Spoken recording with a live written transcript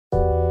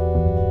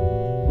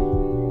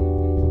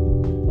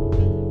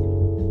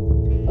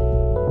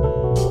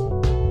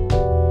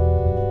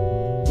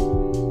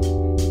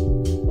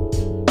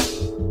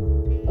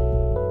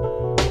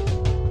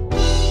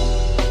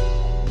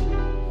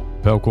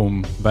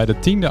Welkom bij de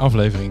 10e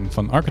aflevering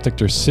van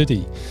Architecture City.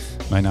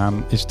 Mijn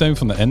naam is Teun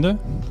van den Ende.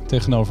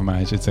 Tegenover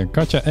mij zitten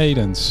Katja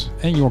Edens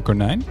en Jor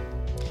Konijn.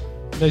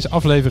 In deze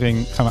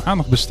aflevering gaan we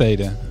aandacht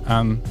besteden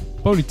aan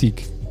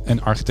politiek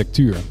en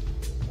architectuur.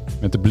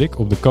 Met de blik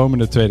op de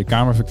komende Tweede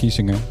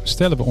Kamerverkiezingen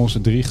stellen we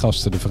onze 3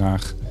 gasten de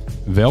vraag: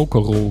 welke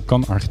rol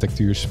kan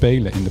architectuur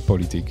spelen in de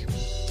politiek?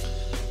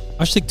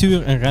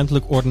 Architectuur en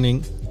ruimtelijke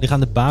ordening liggen aan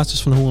de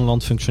basis van hoe een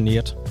land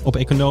functioneert op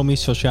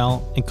economisch,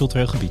 sociaal en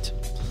cultureel gebied.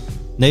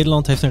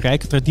 Nederland heeft een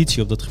rijke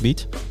traditie op dat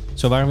gebied.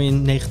 Zo waren we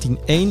in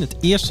 1901 het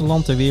eerste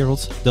land ter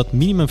wereld dat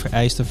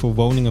minimumvereisten voor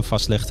woningen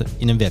vastlegde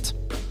in een wet.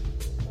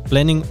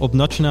 Planning op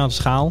nationale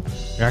schaal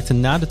raakte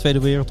na de Tweede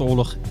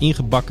Wereldoorlog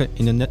ingebakken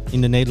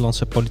in de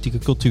Nederlandse politieke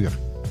cultuur.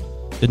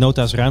 De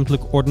nota's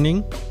ruimtelijke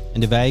ordening en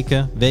de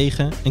wijken,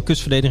 wegen en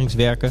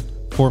kustverdedigingswerken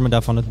vormen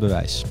daarvan het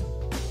bewijs.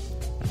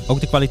 Ook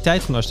de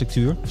kwaliteit van de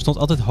architectuur stond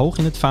altijd hoog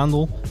in het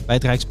vaandel bij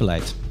het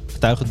Rijksbeleid.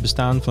 Getuige het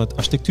bestaan van het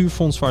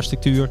Architectuurfonds voor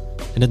Architectuur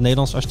en het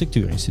Nederlands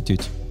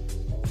Architectuurinstituut.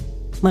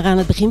 Maar aan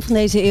het begin van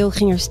deze eeuw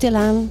ging er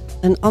stilaan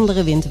een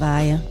andere wind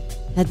waaien.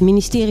 Het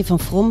ministerie van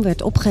Vrom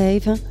werd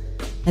opgeheven.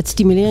 Het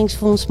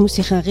stimuleringsfonds moest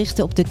zich gaan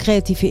richten op de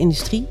creatieve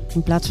industrie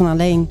in plaats van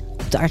alleen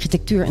op de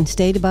architectuur en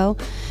stedenbouw.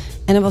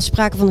 En er was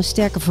sprake van een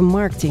sterke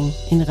vermarkting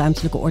in de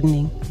ruimtelijke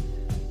ordening.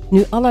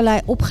 Nu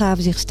allerlei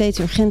opgaven zich steeds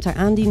urgenter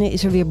aandienen,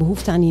 is er weer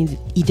behoefte aan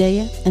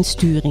ideeën en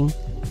sturing.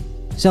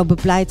 Zo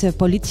bepleiten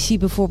politici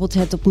bijvoorbeeld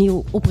het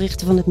opnieuw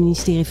oprichten van het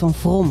ministerie van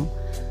Vrom.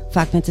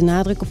 Vaak met de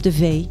nadruk op de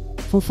V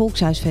van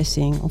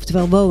volkshuisvesting,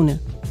 oftewel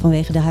wonen,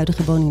 vanwege de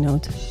huidige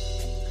woningnood.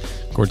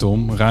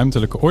 Kortom,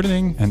 ruimtelijke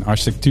ordening en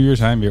architectuur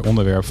zijn weer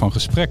onderwerp van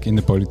gesprek in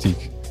de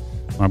politiek.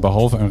 Maar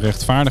behalve een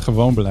rechtvaardige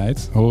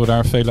woonbeleid horen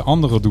daar vele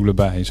andere doelen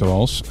bij,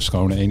 zoals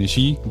schone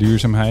energie,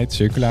 duurzaamheid,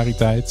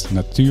 circulariteit,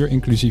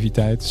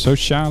 natuurinclusiviteit,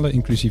 sociale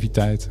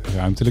inclusiviteit,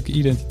 ruimtelijke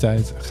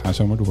identiteit, ga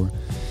zo maar door.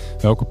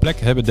 Welke plek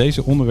hebben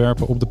deze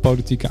onderwerpen op de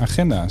politieke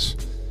agenda's?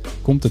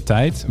 Komt de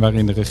tijd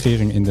waarin de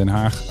regering in Den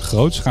Haag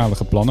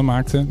grootschalige plannen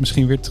maakte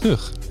misschien weer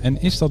terug?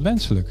 En is dat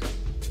wenselijk?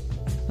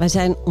 Wij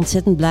zijn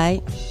ontzettend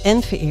blij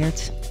en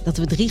vereerd dat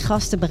we 3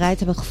 gasten bereid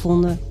hebben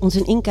gevonden ons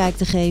een inkijk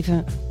te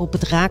geven op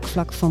het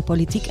raakvlak van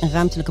politiek en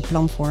ruimtelijke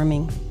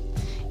planvorming.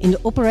 In de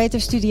Operator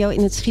Studio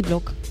in het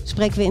Schietblok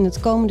spreken we in het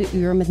komende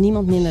uur met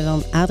niemand minder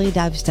dan Adrie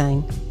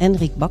Duivenstein en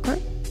Riek Bakker.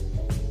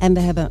 En we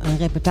hebben een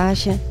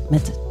reportage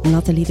met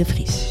Nathalie de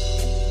Vries.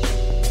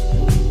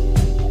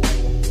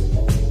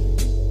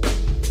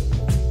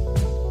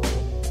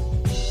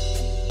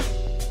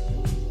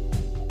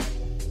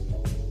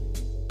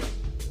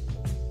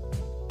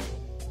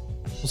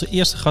 Onze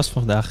eerste gast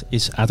van vandaag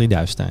is Adrie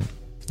Duivenstein.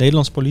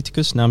 Nederlands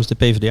politicus namens de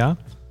PvdA.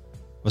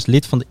 Was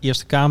lid van de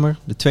Eerste Kamer,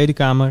 de Tweede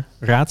Kamer,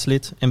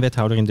 raadslid en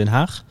wethouder in Den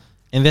Haag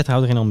en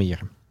wethouder in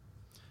Almere.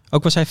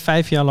 Ook was hij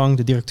 5 jaar lang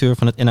de directeur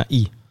van het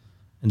NAI.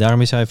 En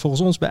daarom is hij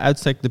volgens ons bij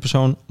uitstek de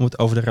persoon om het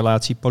over de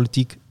relatie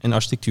politiek en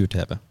architectuur te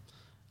hebben.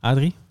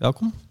 Adrie,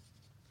 welkom.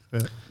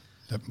 Dat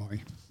is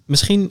mooi.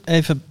 Misschien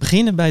even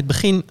beginnen bij het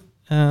begin.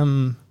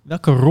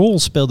 Welke rol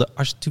speelde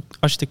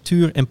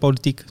architectuur en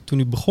politiek toen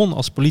u begon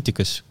als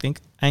politicus? Ik denk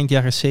eind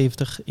jaren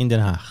 70 in Den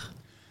Haag.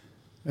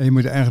 Je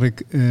moet eigenlijk...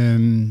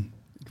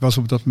 ik was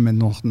op dat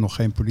moment nog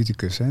geen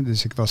politicus, hè?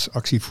 Dus ik was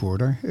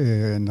actievoerder.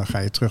 En dan ga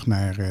je terug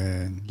naar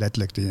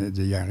letterlijk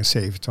de jaren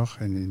 70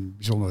 en in het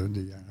bijzonder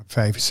de jaren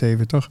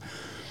 75.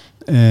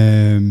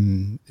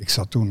 Ik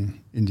zat toen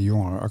in de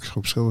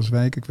jongerenactiegroep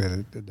Schilderswijk.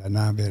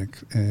 Daarna werd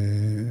ik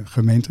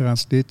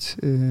gemeenteraadslid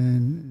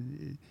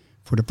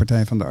voor de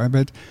Partij van de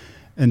Arbeid.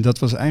 En dat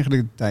was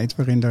eigenlijk de tijd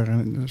waarin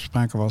er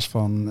sprake was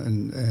van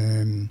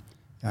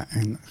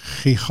een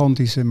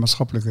gigantische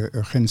maatschappelijke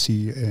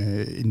urgentie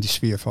in de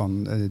sfeer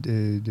van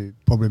de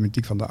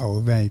problematiek van de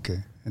oude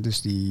wijken. En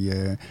dus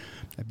hier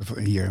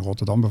in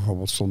Rotterdam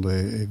bijvoorbeeld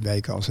stonden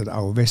wijken als het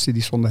Oude Westen,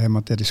 die stonden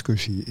helemaal ter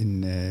discussie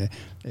in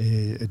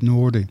het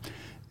noorden.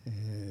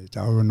 Het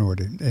oude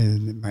noorden.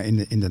 Maar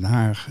in Den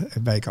Haag,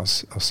 wijken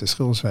als de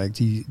Schilderswijk,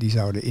 die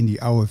zouden in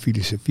die oude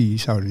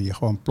filosofie die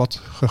gewoon plat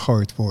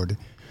gegooid worden.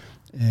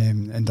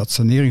 En dat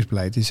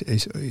saneringsbeleid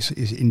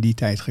is in die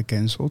tijd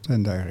gecanceld.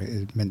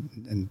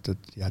 En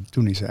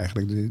toen is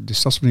eigenlijk de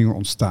stadsvernieuwing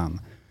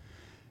ontstaan.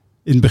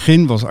 In het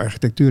begin was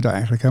architectuur daar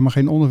eigenlijk helemaal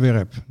geen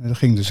onderwerp. Dat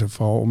ging dus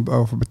vooral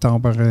over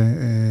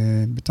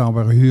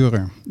betaalbare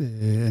huren.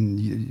 En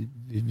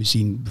we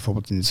zien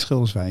bijvoorbeeld in de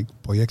Schilderswijk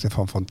projecten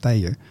van Van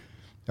Tijen,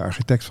 de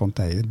architect Van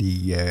Tijen,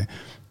 die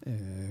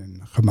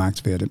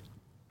gemaakt werden.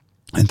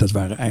 En dat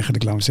waren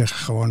eigenlijk, laten we zeggen,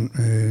 gewoon,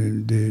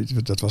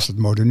 dat was het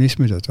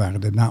modernisme, dat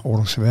waren de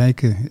naoorlogse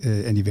wijken.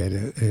 En die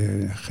werden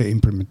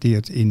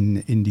geïmplementeerd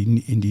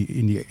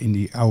in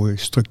die oude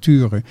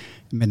structuren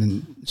met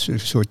een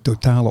soort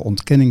totale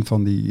ontkenning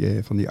van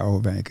die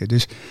oude wijken.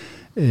 Dus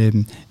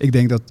ik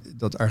denk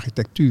dat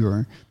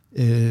architectuur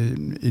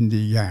in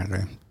de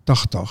jaren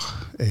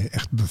 80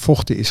 echt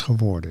bevochten is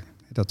geworden.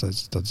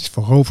 Dat is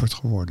veroverd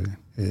geworden.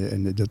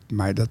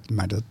 Maar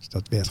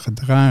dat werd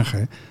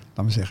gedragen,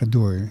 laten we zeggen,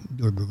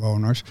 door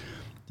bewoners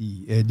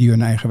die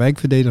hun eigen wijk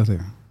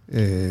verdedigden.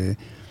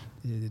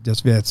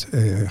 Dat werd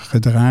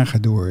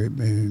gedragen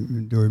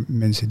door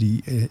mensen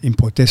die in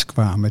protest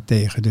kwamen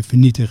tegen de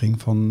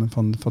vernietiging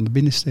van de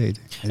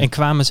binnensteden. En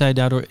kwamen zij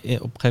daardoor op een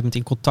gegeven moment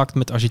in contact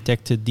met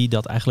architecten die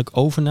dat eigenlijk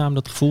overnamen,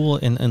 dat gevoel,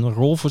 en een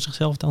rol voor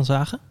zichzelf dan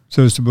zagen?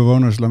 Zoals de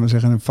bewoners, laten we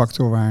zeggen, een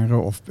factor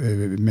waren, of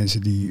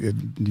mensen die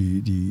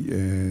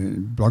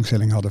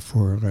belangstelling hadden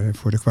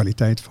voor de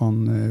kwaliteit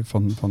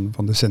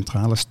van de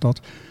centrale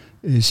stad.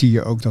 Zie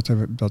je ook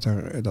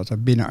dat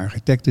er binnen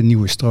architecten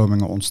nieuwe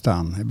stromingen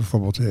ontstaan.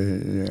 Bijvoorbeeld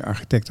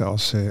architecten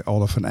als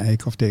Aldo van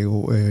Eyck of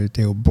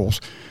Theo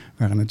Bos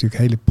waren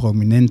natuurlijk hele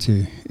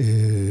prominente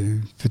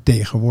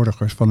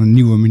vertegenwoordigers van een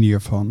nieuwe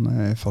manier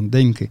van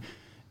denken.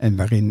 En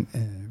waarin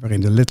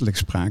er letterlijk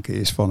sprake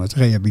is van het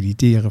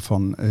rehabiliteren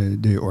van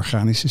de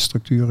organische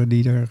structuren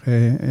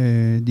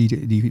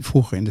die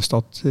vroeger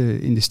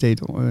in de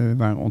steden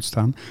waren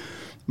ontstaan.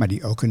 Maar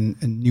die ook een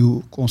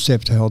nieuw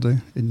concept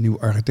hadden, een nieuw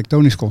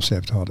architectonisch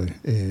concept hadden.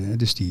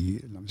 Dus die,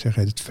 laten we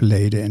zeggen, het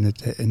verleden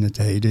en het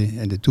heden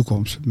en de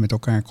toekomst met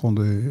elkaar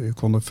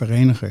konden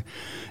verenigen.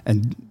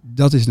 En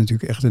dat is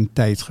natuurlijk echt een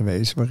tijd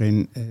geweest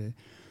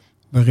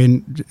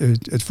waarin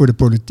het voor de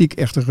politiek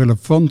echt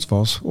relevant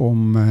was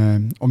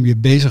om je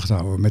bezig te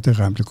houden met de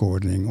ruimtelijke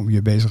ordening. Om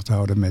je bezig te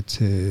houden met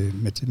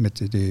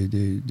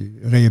de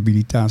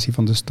rehabilitatie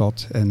van de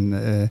stad en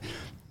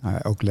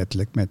ook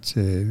letterlijk met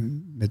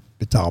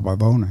betaalbaar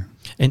wonen.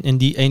 En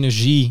die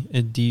energie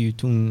die u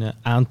toen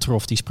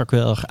aantrof, die sprak u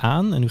heel erg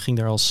aan. En u ging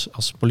daar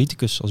als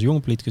politicus, als jonge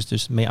politicus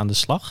dus mee aan de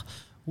slag.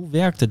 Hoe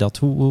werkte dat?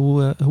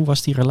 Hoe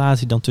was die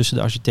relatie dan tussen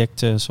de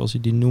architecten, zoals u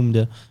die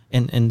noemde,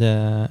 en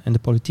de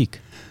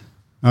politiek?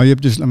 Nou, je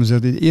hebt dus, laten we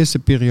zeggen, de eerste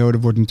periode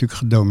wordt natuurlijk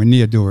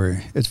gedomineerd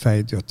door het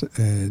feit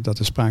dat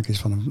er sprake is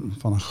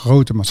van een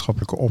grote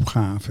maatschappelijke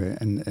opgave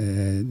en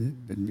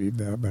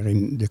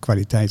waarin de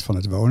kwaliteit van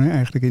het wonen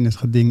eigenlijk in het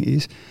geding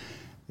is.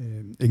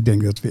 Ik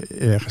denk dat we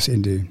ergens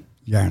in de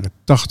jaren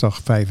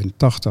 80,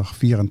 85,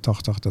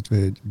 84 dat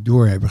we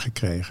door hebben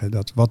gekregen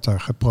dat wat er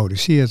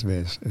geproduceerd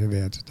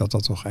werd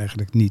dat toch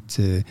eigenlijk niet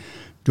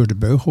door de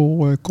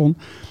beugel kon.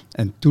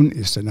 En toen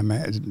is er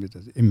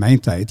in mijn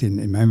tijd,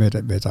 in mijn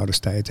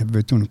wethouderstijd, hebben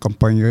we toen een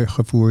campagne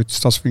gevoerd,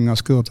 stadsvernieuwing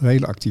als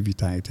culturele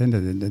activiteit.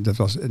 En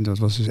dat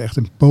was dus echt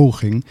een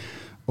poging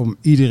om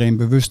iedereen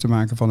bewust te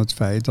maken van het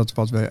feit dat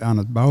wat we aan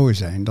het bouwen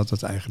zijn, dat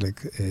het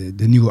eigenlijk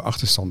de nieuwe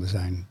achterstanden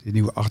zijn. De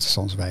nieuwe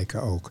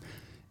achterstandswijken ook.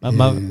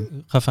 Maar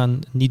gaf aan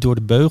niet door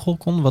de beugel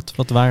kon?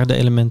 Wat waren de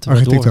elementen?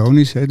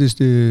 Architectonisch, hè, we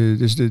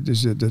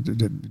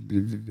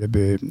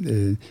hebben...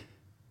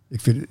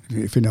 Ik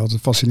vind het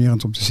altijd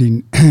fascinerend om te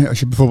zien, als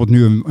je bijvoorbeeld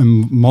nu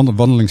een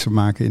wandeling zou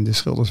maken in de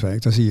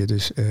Schilderswijk, dan zie je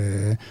dus,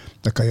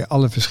 dan kan je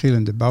alle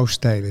verschillende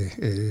bouwstijlen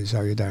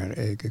zou je daar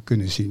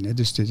kunnen zien. Hè.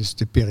 Dus dit is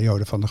de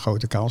periode van de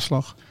grote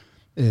kaalslag,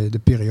 de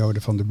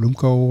periode van de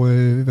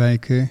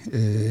bloemkoolwijken,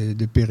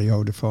 de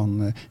periode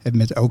van,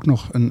 met ook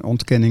nog een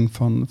ontkenning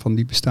van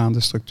die bestaande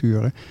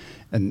structuren.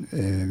 En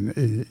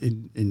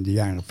in de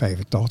jaren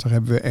 85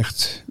 hebben we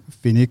echt,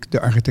 vind ik,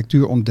 de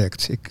architectuur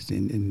ontdekt.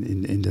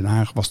 In Den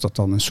Haag was dat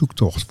dan een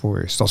zoektocht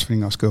voor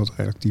stadsvernieuwing als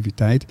culturele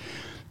activiteit.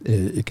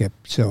 Ik heb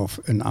zelf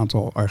een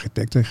aantal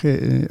architecten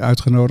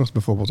uitgenodigd,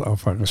 bijvoorbeeld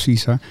Alvaro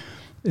Sisa,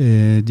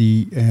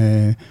 die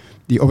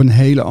op een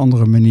hele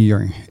andere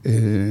manier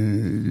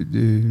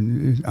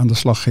aan de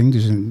slag ging.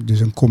 Dus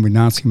een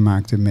combinatie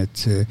maakte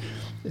met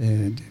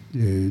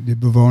de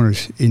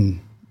bewoners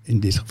in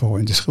dit geval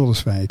in de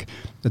Schilderswijk.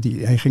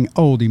 Hij ging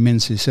al die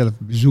mensen zelf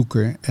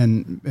bezoeken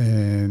en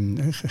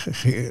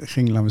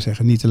ging, laten we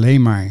zeggen, niet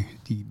alleen maar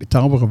die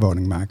betaalbare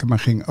woning maken, maar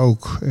ging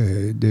ook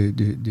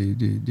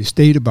de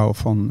stedenbouw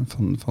van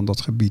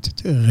dat gebied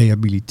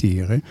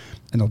rehabiliteren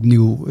en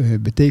opnieuw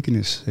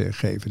betekenis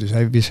geven. Dus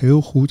hij wist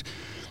heel goed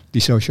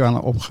die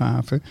sociale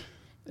opgave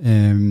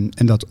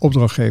en dat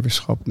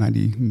opdrachtgeverschap naar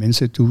die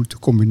mensen toe te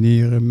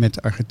combineren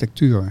met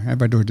architectuur. Hè,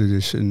 waardoor er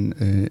dus een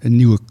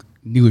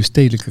nieuwe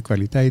stedelijke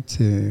kwaliteit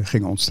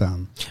ging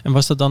ontstaan. En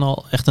was dat dan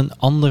al echt een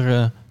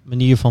andere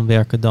manier van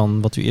werken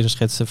dan wat u eerder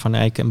schetste van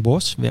Eyck en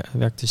Bos?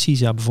 Werkte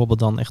Sisa bijvoorbeeld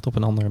dan echt op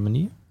een andere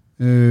manier?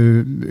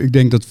 Ik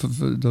denk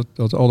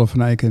dat Aldo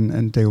van Eyck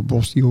en Theo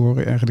Bos, die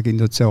horen eigenlijk in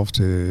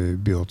datzelfde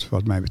beeld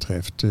wat mij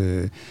betreft.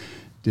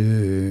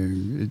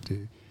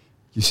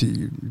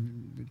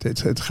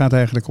 Het gaat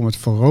eigenlijk om het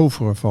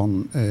veroveren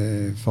van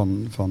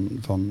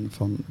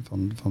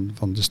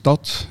de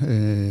stad.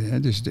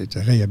 Dus het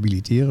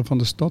rehabiliteren van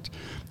de stad.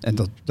 En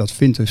dat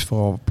vindt dus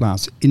vooral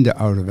plaats in de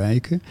oude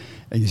wijken.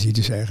 En je ziet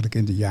dus eigenlijk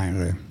in de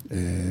jaren,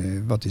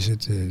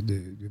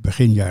 de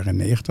begin jaren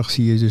 90,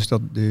 zie je dus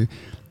dat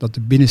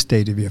de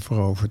binnensteden weer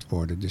veroverd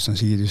worden. Dus dan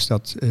zie je dus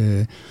dat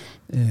de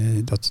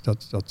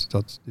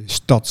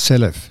stad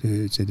zelf,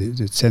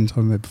 het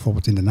centrum,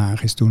 bijvoorbeeld in Den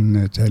Haag is toen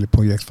het hele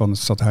project van het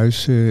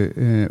stadhuis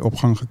op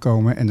gang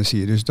gekomen. En dan zie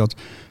je dus dat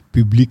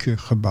publieke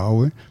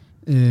gebouwen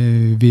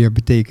weer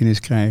betekenis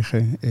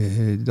krijgen.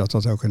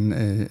 Dat ook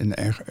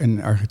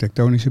een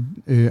architectonische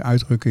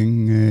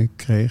uitdrukking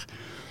kreeg.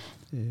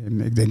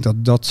 Ik denk dat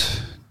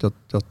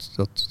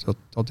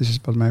is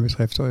wat mij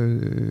betreft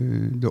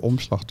de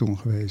omslag toen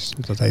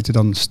geweest. Dat heette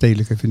dan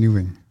stedelijke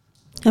vernieuwing.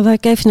 Ja, waar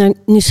ik even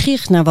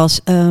nieuwsgierig naar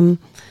was.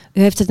 U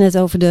heeft het net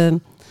over de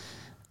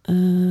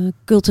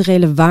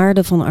culturele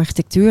waarde van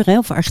architectuur. Hè,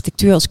 of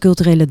architectuur als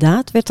culturele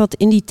daad. Werd dat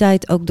in die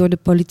tijd ook door de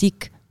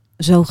politiek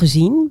zo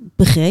gezien,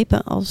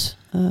 begrepen als...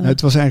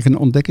 Het was eigenlijk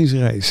een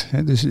ontdekkingsreis.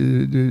 Hè. Dus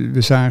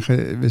we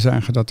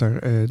zagen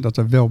dat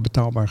er wel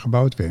betaalbaar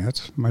gebouwd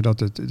werd. Maar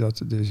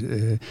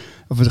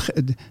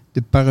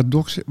de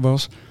paradox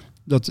was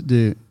dat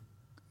de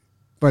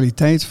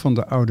kwaliteit van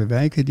de oude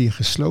wijken die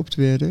gesloopt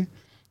werden...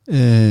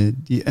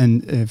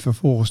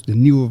 vervolgens de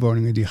nieuwe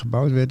woningen die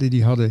gebouwd werden...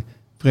 die hadden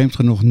vreemd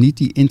genoeg niet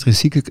die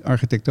intrinsieke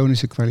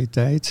architectonische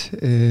kwaliteit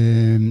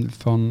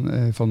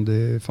van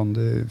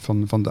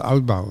de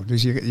oudbouw.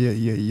 Dus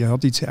je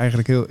had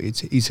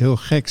iets heel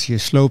geks. Je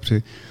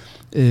sloopte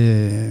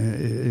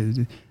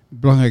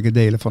belangrijke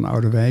delen van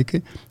oude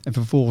wijken en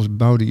vervolgens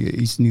bouwde je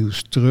iets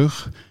nieuws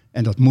terug.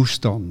 En dat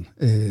moest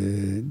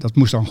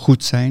dan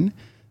goed zijn.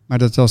 Maar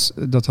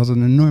dat had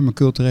een enorme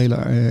culturele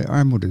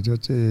armoede.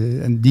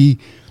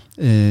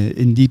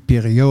 In die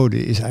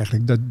periode is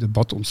eigenlijk dat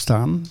debat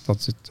ontstaan.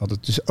 Dat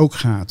het dus ook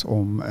gaat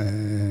om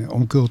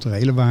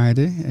culturele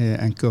waarden.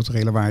 En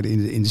culturele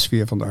waarden in de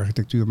sfeer van de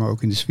architectuur, maar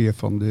ook in de sfeer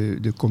van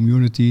de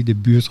community, de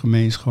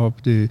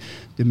buurtgemeenschap, de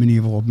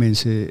manier waarop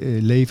mensen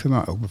leven.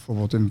 Maar ook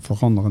bijvoorbeeld een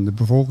veranderende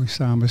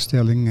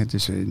bevolkingssamenstelling. Het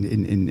is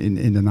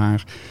in Den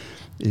Haag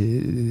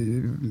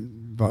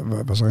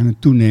was er een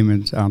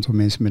toenemend aantal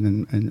mensen met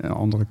een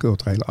andere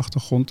culturele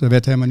achtergrond. Daar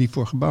werd helemaal niet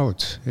voor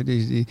gebouwd.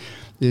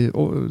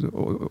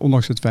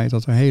 Ondanks het feit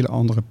dat er hele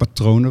andere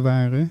patronen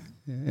waren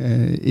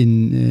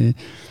in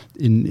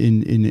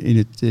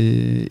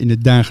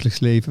het dagelijks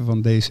leven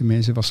van deze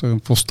mensen, was er een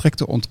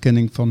volstrekte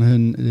ontkenning van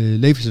hun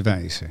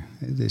levenswijze.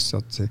 Dus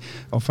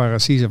Alvaro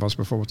Siza was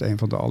bijvoorbeeld een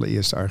van de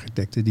allereerste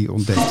architecten die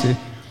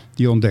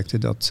ontdekte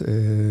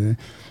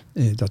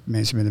dat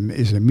mensen met een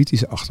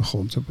islamitische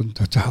achtergrond op een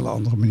totale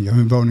andere manier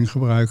hun woning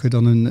gebruiken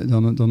dan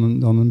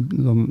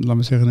laten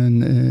we zeggen,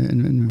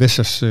 een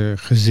westers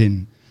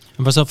gezin.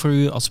 En was dat voor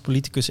u als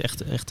politicus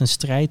echt een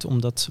strijd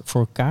om dat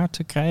voor elkaar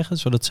te krijgen,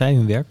 zodat zij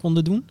hun werk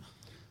konden doen?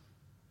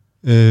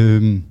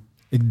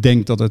 Ik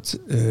denk dat het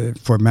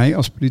voor mij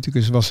als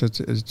politicus was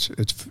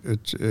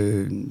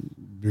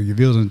je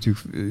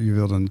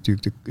wilde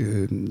natuurlijk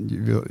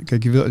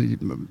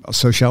als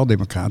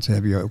sociaaldemocraat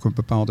heb je ook een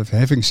bepaalde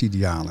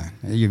verheffingsidealen.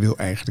 Je wil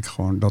eigenlijk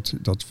gewoon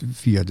dat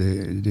via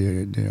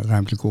de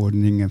ruimtelijke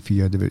ordening en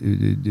via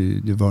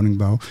de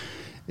woningbouw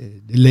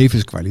de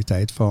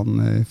levenskwaliteit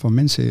van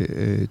mensen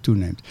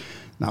toeneemt.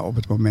 Nou, op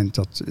het moment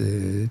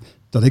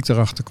dat ik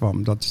erachter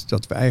kwam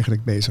dat we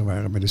eigenlijk bezig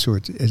waren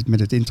met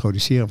het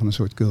introduceren van een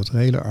soort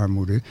culturele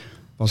armoede,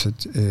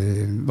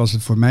 was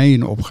het voor mij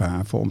een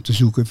opgave om te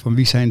zoeken van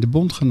wie zijn de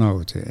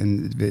bondgenoten.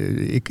 En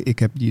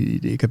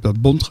ik heb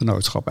dat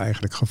bondgenootschap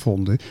eigenlijk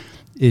gevonden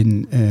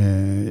in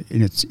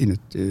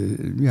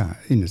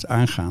het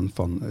aangaan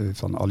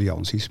van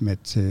allianties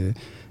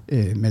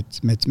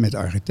met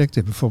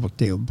architecten. Bijvoorbeeld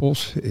Theo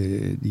Bos,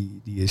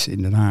 die is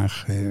in Den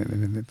Haag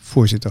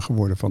voorzitter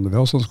geworden van de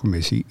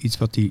welstandscommissie. Iets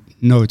wat hij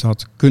nooit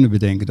had kunnen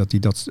bedenken,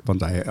 want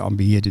hij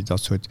ambieerde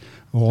dat soort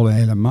rollen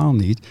helemaal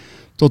niet.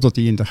 Totdat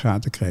hij in de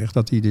gaten kreeg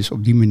dat hij dus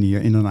op die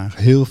manier in Den Haag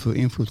heel veel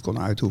invloed kon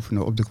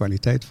uitoefenen op de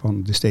kwaliteit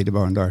van de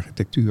stedenbouw en de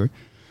architectuur.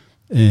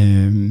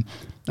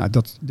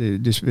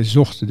 Dus we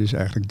zochten dus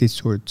eigenlijk dit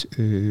soort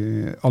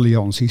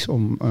allianties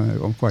om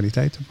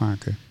kwaliteit te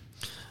maken.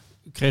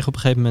 U kreeg op een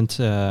gegeven moment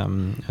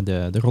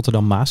de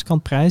Rotterdam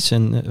Maaskantprijs.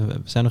 En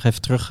we zijn nog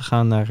even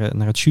teruggegaan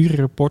naar het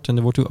juryrapport. En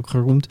er wordt u ook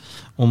geroemd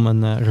om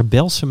een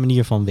rebelse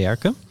manier van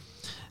werken.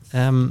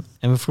 En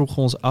we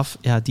vroegen ons af,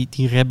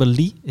 die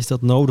rebellie, is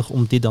dat nodig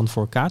om dit dan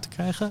voor elkaar te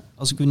krijgen?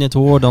 Als ik u net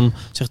hoor, dan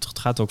zegt u, het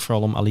gaat ook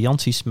vooral om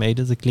allianties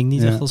smeden. Dat klinkt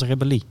niet echt als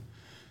rebellie.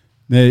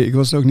 Nee, ik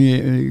was het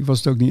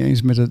ook niet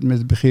eens met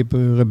het begrip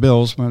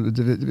rebels.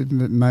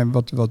 Maar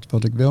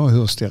wat ik wel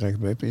heel sterk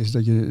heb, is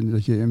dat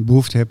je een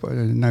behoefte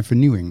hebt naar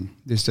vernieuwing.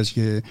 Dus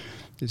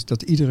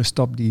dat iedere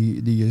stap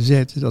die je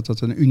zet,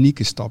 dat een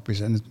unieke stap is.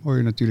 En het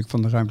mooie natuurlijk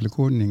van de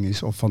ruimtelijke ordening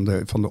is, of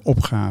van de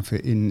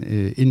opgave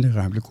in de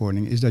ruimtelijke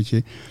ordening, is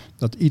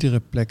dat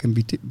iedere plek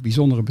een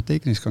bijzondere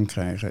betekenis kan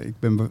krijgen. Ik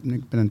ben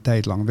een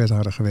tijd lang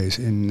wethouder geweest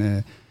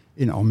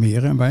in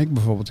Almere. En waar ik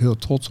bijvoorbeeld heel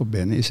trots op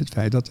ben, is het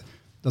feit dat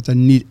er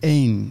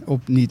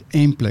op niet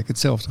één plek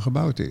hetzelfde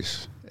gebouwd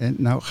is. En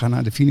nou, ga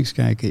naar de Phoenix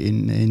kijken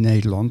in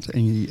Nederland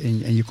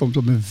en je komt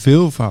op een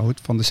veelvoud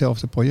van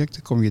dezelfde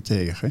projecten kom je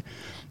tegen.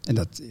 En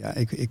dat,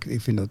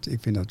 ik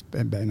vind dat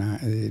bijna,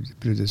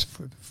 dus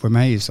voor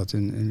mij is dat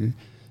een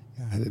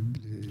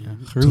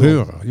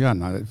treurig. Ja,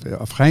 nou,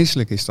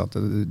 afgrijselijk is dat.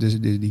 Dus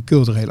die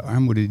culturele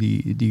armoede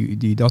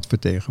die dat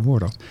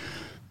vertegenwoordigt.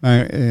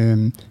 Maar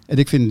en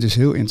ik vind het dus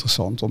heel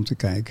interessant om te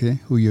kijken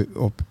hoe je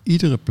op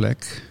iedere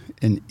plek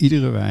in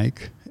iedere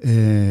wijk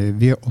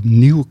weer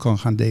opnieuw kan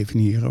gaan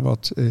definiëren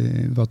wat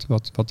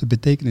de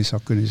betekenis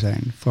zou kunnen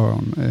zijn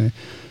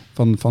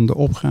van de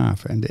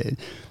opgave. En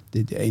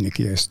de ene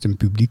keer is het een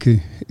publieke,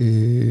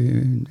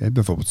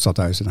 bijvoorbeeld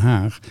Stadhuis Den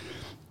Haag.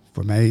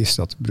 voor mij is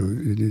dat,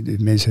 de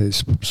mensen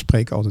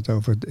spreken altijd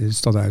over het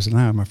Stadhuis Den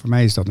Haag, maar voor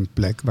mij is dat een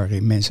plek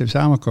waarin mensen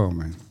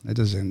samenkomen. Dat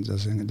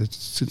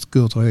is het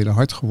culturele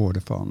hart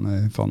geworden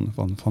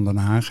van Den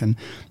Haag. En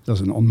dat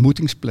is een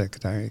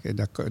ontmoetingsplek. Daar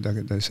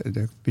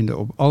vinden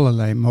op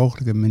allerlei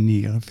mogelijke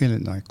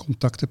manieren daar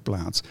contacten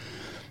plaats.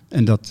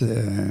 En dat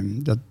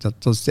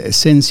is de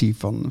essentie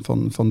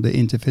van de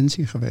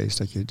interventie geweest.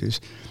 Dat je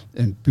dus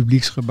een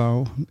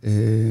publieksgebouw,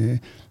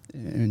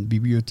 een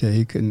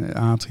bibliotheek, een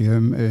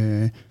atrium,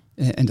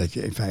 en dat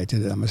je in feite,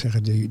 laat maar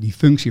zeggen, die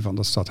functie van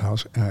dat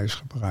stadhuis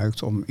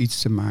gebruikt om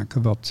iets te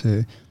maken wat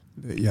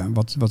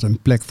een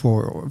plek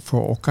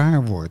voor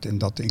elkaar wordt. En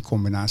dat in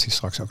combinatie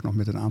straks ook nog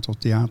met een aantal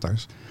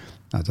theaters.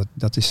 Nou,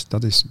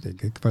 dat is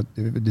denk ik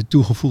de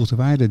toegevoegde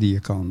waarde die je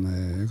kan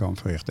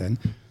verrichten. En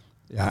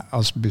ja,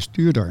 als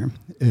bestuurder,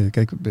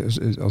 kijk,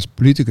 als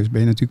politicus ben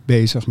je natuurlijk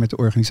bezig met de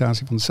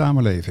organisatie van de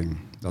samenleving.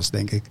 Dat is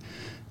denk ik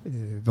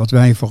wat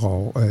wij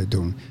vooral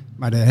doen.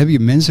 Maar daar heb je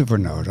mensen voor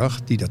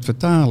nodig die dat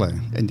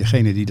vertalen. En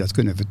degenen die dat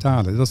kunnen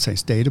vertalen, dat zijn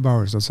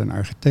stedenbouwers, dat zijn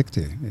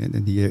architecten. En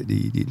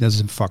dat is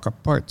een vak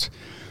apart.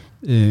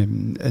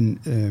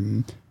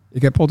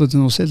 Ik heb altijd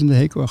een ontzettende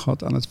hekel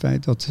gehad aan het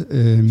feit dat...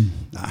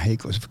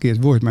 hekel is een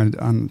verkeerd woord, maar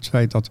aan het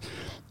feit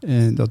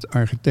dat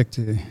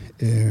architecten...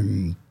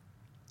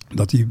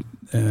 dat die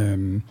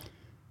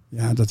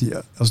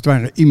als het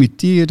ware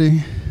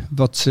imiteerden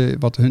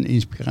wat hun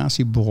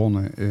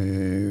inspiratiebronnen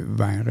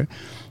waren.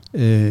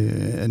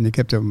 En ik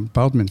heb er op een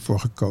bepaald moment voor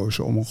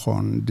gekozen om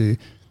gewoon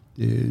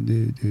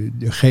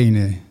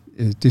degene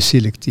te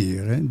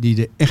selecteren die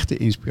de echte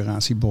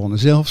inspiratiebronnen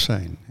zelf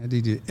zijn.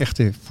 Die de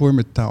echte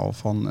vormentaal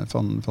van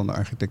de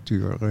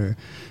architectuur.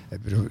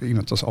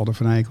 Iemand als Aldo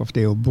van Eyck of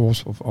Theo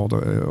Bos of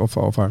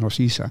Alvaro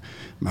Siza.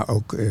 Maar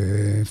ook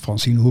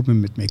Francine Hoepen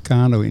met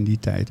Meccano in die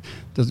tijd.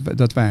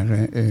 Dat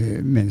waren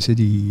mensen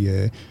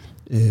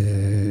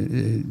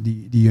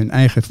die hun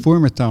eigen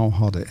vormentaal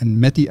hadden. En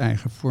met die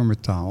eigen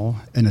vormentaal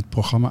en het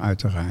programma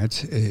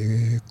uiteraard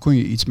kon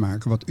je iets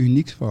maken wat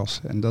uniek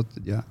was. En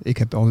ik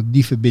heb altijd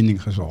die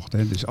verbinding gezocht.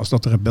 Hè. Dus als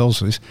dat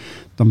rebels is,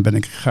 dan ben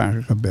ik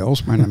graag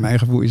rebels. Maar naar mijn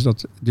gevoel is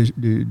dat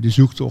de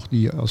zoektocht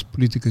die je als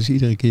politicus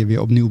iedere keer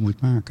weer opnieuw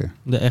moet maken.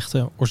 De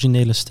echte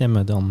originele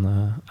stemmen dan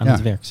aan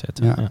het werk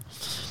zetten. Ja.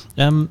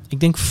 Ja. Ik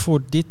denk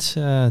voor dit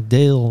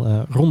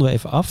deel ronden we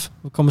even af.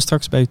 We komen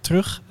straks bij u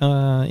terug in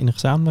een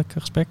gezamenlijk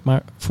gesprek.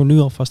 Maar voor nu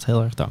alvast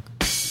heel erg dank.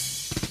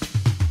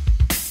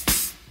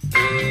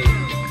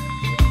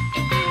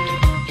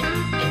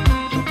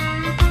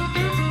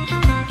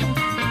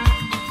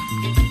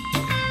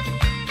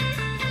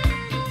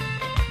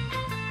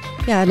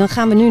 Ja, dan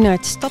gaan we nu naar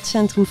het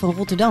stadscentrum van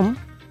Rotterdam.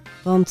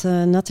 Want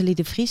Nathalie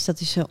de Vries,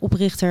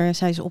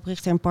 zij is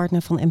oprichter en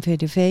partner van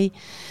MVDV.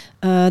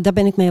 Daar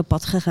ben ik mee op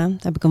pad gegaan. Daar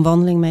heb ik een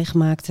wandeling mee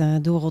gemaakt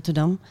door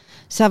Rotterdam.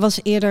 Zij was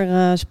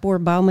eerder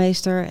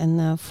spoorbouwmeester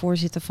en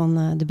voorzitter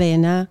van de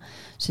BNA.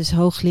 Ze is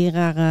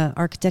hoogleraar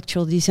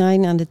Architectural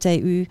Design aan de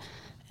TU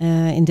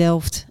in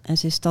Delft. En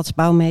ze is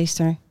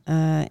stadsbouwmeester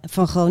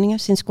van Groningen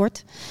sinds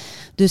kort.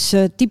 Dus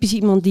typisch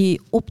iemand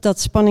die op dat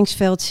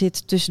spanningsveld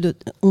zit tussen de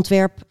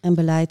ontwerp en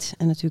beleid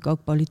en natuurlijk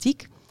ook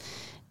politiek.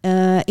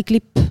 Ik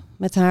liep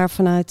met haar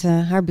vanuit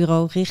haar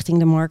bureau richting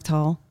de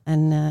Markthal.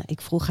 En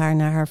ik vroeg haar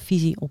naar haar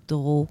visie op de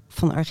rol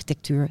van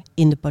architectuur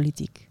in de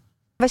politiek.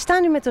 Wij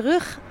staan nu met de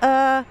rug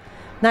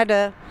naar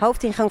de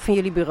hoofdingang van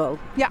jullie bureau.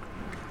 Ja,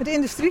 het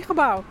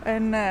industriegebouw.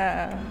 En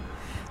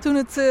toen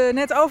het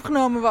net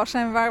overgenomen was,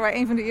 waren wij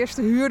een van de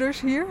eerste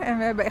huurders hier. En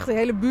we hebben echt de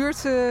hele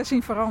buurt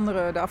zien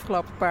veranderen de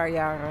afgelopen paar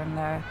jaar.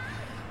 En,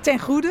 ten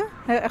goede,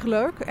 heel erg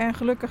leuk. En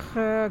gelukkig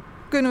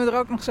kunnen we er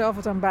ook nog zelf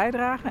wat aan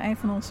bijdragen. Een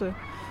van onze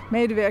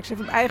medewerkers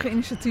heeft op eigen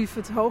initiatief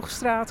het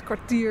Hoogstraat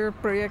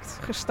kwartierproject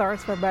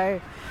gestart.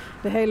 Waarbij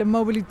de hele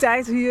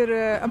mobiliteit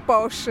hier een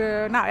poos,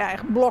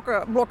 echt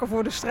blokken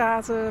voor de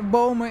straten,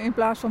 bomen in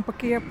plaats van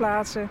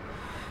parkeerplaatsen.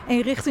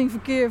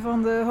 Eenrichtingverkeer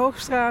van de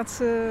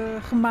Hoogstraat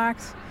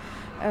gemaakt.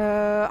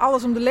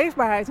 Alles om de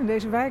leefbaarheid in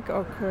deze wijk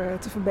ook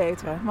te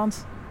verbeteren.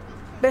 Want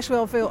best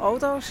wel veel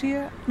auto's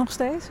hier nog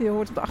steeds. Je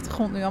hoort op de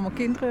achtergrond nu allemaal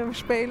kinderen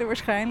spelen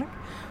waarschijnlijk.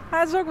 Maar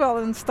het is ook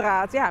wel een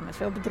straat met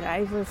veel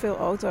bedrijven, veel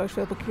auto's,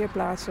 veel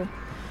parkeerplaatsen.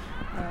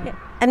 Ja.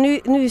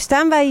 En nu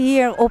staan wij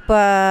hier op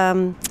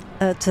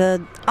het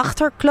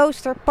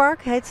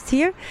Achterkloosterpark, heet het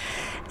hier.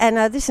 En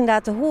het is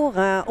inderdaad te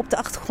horen op de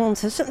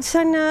achtergrond. Er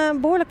zijn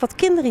behoorlijk wat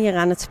kinderen hier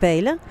aan het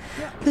spelen.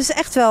 Ja. Dus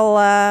echt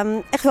wel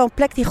een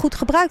plek die goed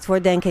gebruikt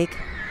wordt, denk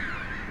ik.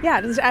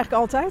 Ja, dat is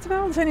eigenlijk altijd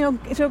wel. Er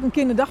is ook een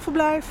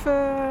kinderdagverblijf.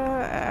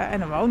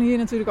 En er wonen hier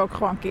natuurlijk ook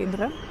gewoon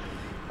kinderen.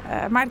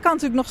 Maar het kan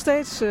natuurlijk nog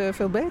steeds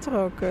veel beter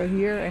ook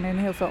hier en in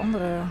heel veel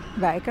andere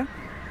wijken.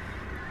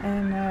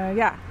 En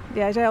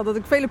jij zei al dat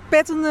ik vele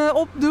petten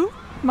opdoe.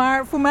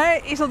 Maar voor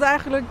mij is dat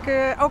eigenlijk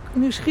ook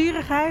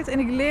nieuwsgierigheid. En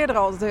ik leer er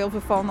altijd heel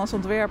veel van als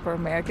ontwerper,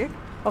 merk ik.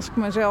 Als ik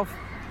mezelf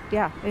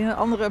in een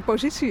andere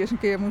positie eens een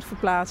keer moet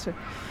verplaatsen.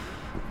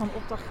 Van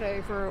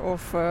opdrachtgever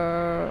of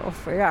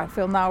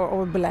veel nauwer op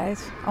het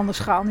beleid. Ander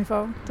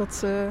schaalniveau.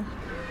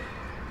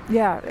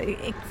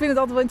 ik vind het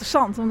altijd wel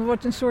interessant. Want er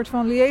wordt een soort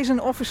van liaison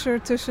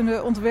officer tussen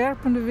de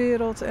ontwerpende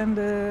wereld en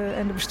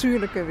de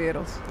bestuurlijke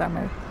wereld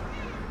daarmee.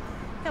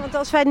 Ja, want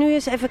als wij nu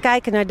eens even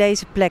kijken naar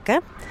deze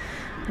plekken.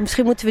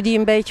 Misschien moeten we die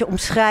een beetje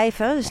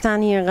omschrijven. Er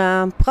staan hier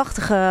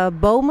prachtige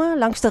bomen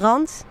langs de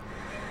rand.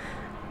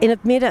 In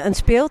het midden een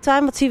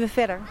speeltuin. Wat zien we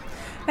verder?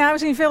 Ja, we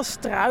zien veel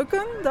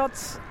struiken.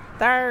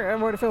 Daar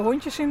worden veel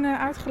hondjes in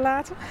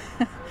uitgelaten.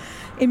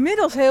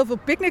 Inmiddels heel veel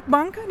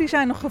picknickbanken. Die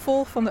zijn nog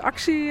gevolg van de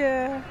actie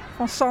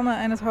van Sanne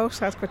en het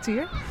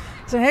Hoogstraatkwartier. Het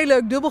is een heel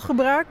leuk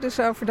dubbelgebruik. Dus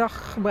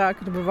overdag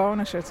gebruiken de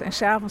bewoners het. En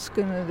 's avonds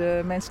kunnen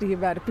de mensen die hier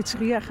bij de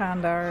pizzeria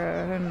gaan daar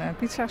hun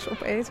pizza's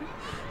opeten.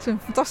 Het is een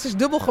fantastisch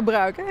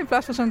dubbelgebruik. Hè? In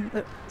plaats van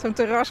zo'n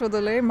terras wat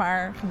alleen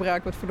maar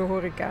gebruikt wordt voor de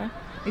horeca.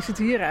 Is het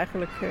hier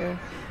eigenlijk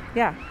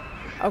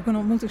ook een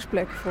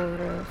ontmoetingsplek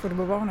voor de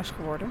bewoners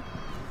geworden.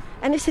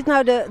 En is dit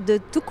nou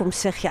de toekomst,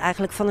 zeg je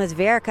eigenlijk, van het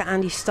werken aan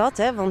die stad?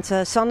 Hè? Want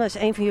Sanne is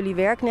een van jullie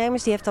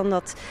werknemers. Die heeft dan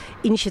dat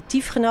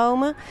initiatief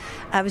genomen.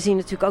 We zien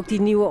natuurlijk ook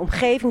die nieuwe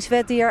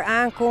omgevingswet die er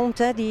aankomt.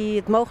 Hè? Die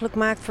het mogelijk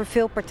maakt voor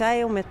veel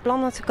partijen om met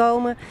plannen te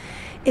komen.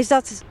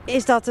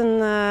 Is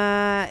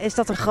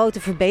dat een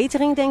grote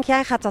verbetering, denk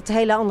jij? Gaat dat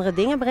hele andere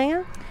dingen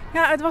brengen?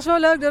 Ja, het was wel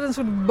leuk dat het een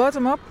soort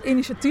bottom-up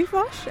initiatief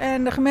was.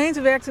 En de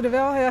gemeente werkte er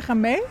wel heel erg aan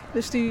mee.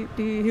 Dus die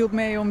hielp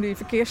mee om die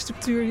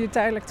verkeersstructuur hier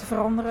tijdelijk te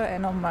veranderen.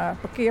 En om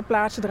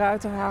parkeerplaatsen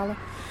eruit te halen.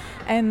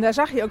 En daar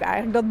zag je ook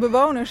eigenlijk dat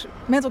bewoners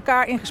met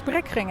elkaar in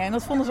gesprek gingen. En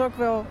dat vonden ze ook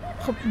wel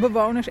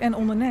bewoners en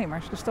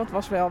ondernemers. Dus dat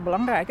was wel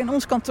belangrijk. En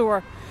ons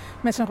kantoor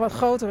met zijn wat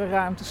grotere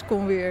ruimtes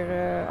kon weer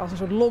als een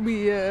soort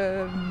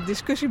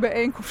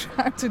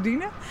lobby-discussiebijeenkomstruimte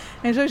dienen.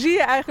 En zo zie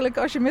je eigenlijk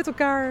als je met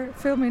elkaar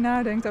veel meer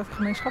nadenkt over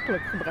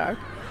gemeenschappelijk gebruik.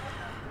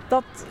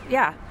 Dat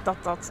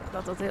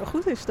het heel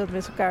goed is dat we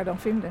het elkaar dan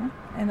vinden.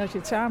 En dat je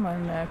het samen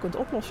kunt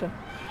oplossen.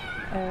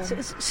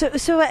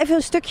 Zullen we even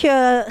een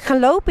stukje gaan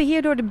lopen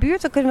hier door de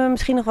buurt? Dan kunnen we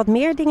misschien nog wat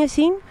meer dingen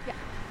zien.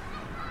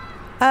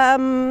 Ja.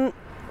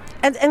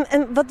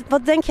 En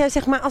wat denk jij,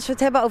 zeg maar, als we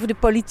het hebben over de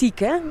politiek?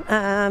 Hè?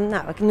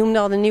 Ik noemde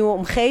al de nieuwe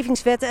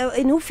omgevingswet.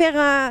 In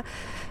hoeverre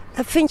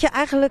vind je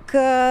eigenlijk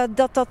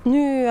dat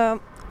nu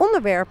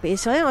onderwerp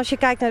is? Hè? Als je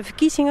kijkt naar de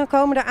verkiezingen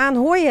komen eraan,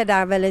 hoor je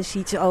daar wel eens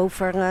iets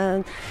over?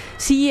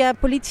 Zie je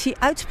politici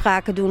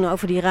uitspraken doen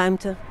over die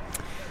ruimte?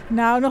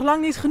 Nou, nog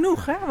lang niet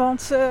genoeg, hè?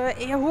 Want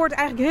je hoort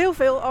eigenlijk heel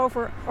veel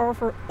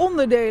over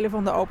onderdelen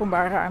van de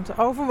openbare ruimte.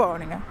 Over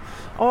woningen,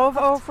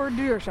 over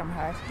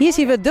duurzaamheid. Hier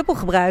zien we het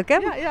dubbelgebruik, hè?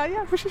 Ja,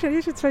 precies. Hier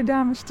zitten 2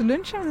 dames te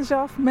lunchen. En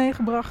zelf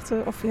meegebracht,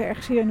 of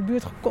ergens hier in de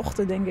buurt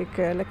gekochte, denk ik,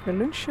 lekker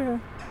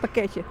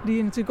lunchpakketje. Die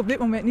je natuurlijk op dit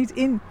moment niet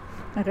in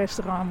een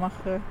restaurant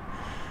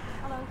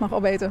mag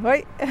opeten.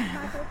 Hoi.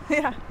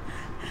 Ja.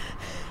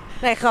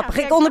 Nee, grappig.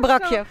 Ik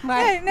onderbrak je.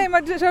 Maar... Nee,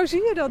 maar zo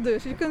zie je dat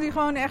dus. Je kunt hier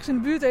gewoon ergens in de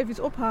buurt even iets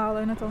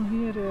ophalen en het dan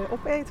hier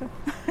opeten.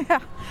 Ja,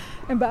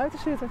 en buiten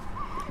zitten.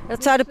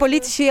 Dat zouden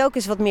politici ook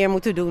eens wat meer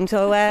moeten doen.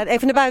 Zo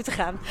even naar buiten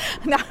gaan.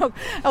 Nou,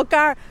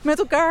 met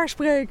elkaar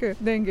spreken,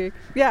 denk ik.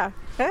 Ja,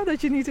 hè,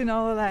 dat je niet in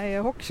allerlei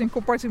hokjes en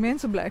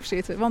compartimenten blijft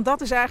zitten. Want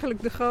dat is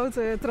eigenlijk de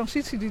grote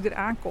transitie die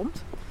eraan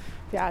komt.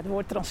 Ja, het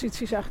woord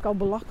transitie is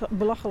eigenlijk al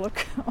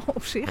belachelijk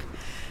op zich.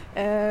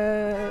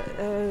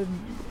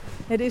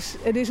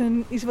 Het is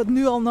iets wat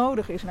nu al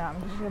nodig is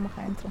namelijk. Het is helemaal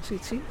geen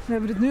transitie. We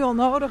hebben het nu al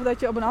nodig dat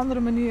je op een andere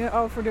manier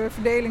over de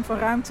verdeling van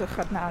ruimte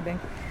gaat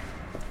nadenken.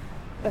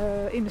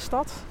 In de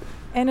stad.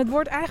 En het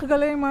wordt eigenlijk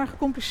alleen maar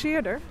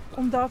gecompliceerder.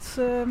 Omdat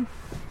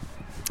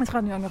het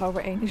gaat nu ook nog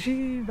over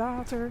energie,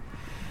 water,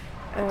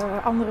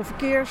 andere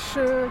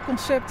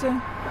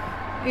verkeersconcepten,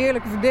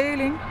 eerlijke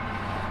verdeling.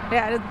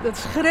 Ja, dat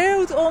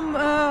schreeuwt om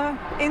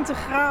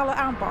integrale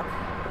aanpak.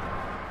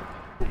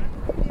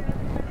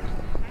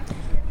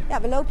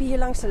 Ja, we lopen hier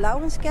langs de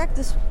Laurenskerk.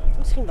 Dus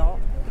misschien wel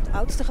het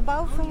oudste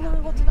gebouw van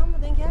Rotterdam,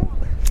 wat denk jij?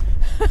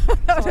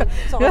 Het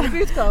zal in de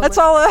buurt komen. Het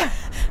zal,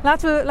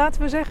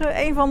 laten we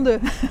zeggen, een van de.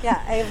 Ja,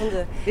 een van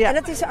de. Ja. En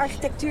dat is de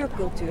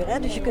architectuurcultuur. Hè?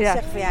 Dus je kunt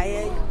zeggen van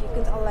je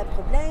kunt allerlei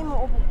problemen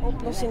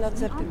oplossen in dat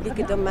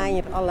publieke domein.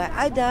 Je hebt allerlei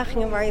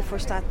uitdagingen waar je voor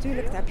staat.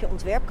 Tuurlijk, daar heb je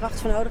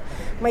ontwerpkracht voor nodig.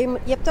 Maar je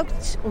hebt ook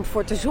iets om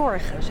voor te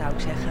zorgen, zou ik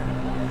zeggen.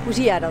 Hoe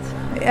zie jij dat?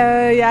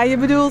 Je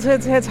bedoelt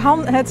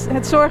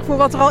het zorgen voor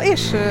wat er al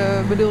is,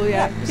 bedoel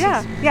jij?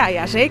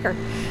 Ja, zeker.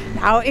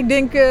 Nou,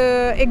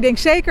 ik denk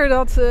zeker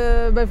dat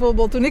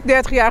bijvoorbeeld toen ik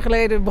 30 jaar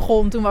geleden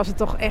begon, toen was het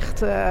toch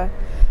echt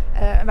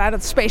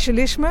dat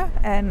specialisme.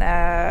 En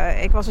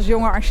ik was als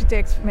jonge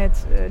architect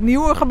met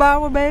nieuwe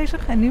gebouwen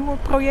bezig en nieuwe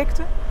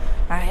projecten.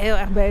 Maar heel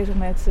erg bezig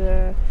met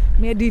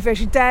meer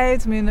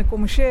diversiteit, minder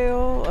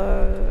commercieel,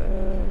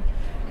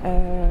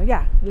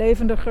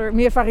 levendiger,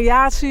 meer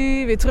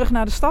variatie, weer terug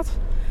naar de stad.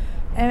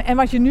 En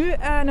wat je nu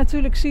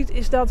natuurlijk ziet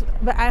is dat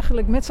we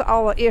eigenlijk met z'n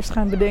allen eerst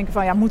gaan bedenken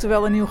van moet er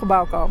wel een nieuw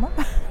gebouw komen?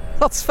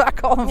 Dat is vaak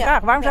al een vraag.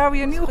 Waarom zouden we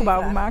hier een nieuw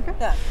gebouw van maken?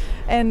 Ja.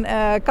 En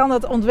kan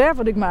dat ontwerp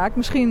wat ik maak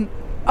misschien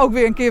ook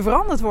weer een keer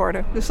veranderd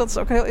worden? Dus dat is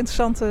ook een heel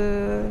interessante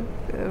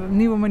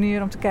nieuwe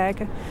manier om te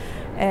kijken.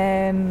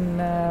 En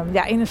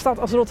in een stad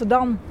als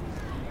Rotterdam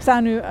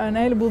staan nu een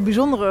heleboel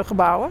bijzondere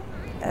gebouwen.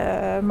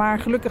 Maar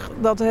gelukkig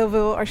dat heel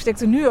veel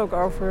architecten nu ook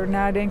over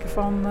nadenken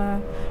van...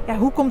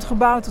 hoe komt het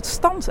gebouw tot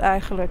stand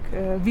eigenlijk?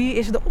 Wie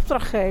is de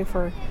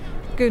opdrachtgever?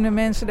 Kunnen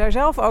mensen daar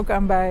zelf ook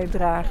aan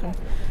bijdragen?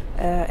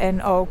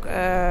 En ook,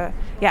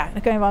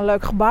 dan kan je wel een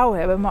leuk gebouw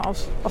hebben... maar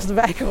als de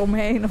wijk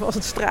eromheen of als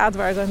het straat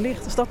waar het aan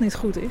ligt... als dat niet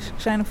goed is.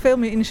 Er zijn nog veel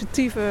meer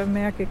initiatieven,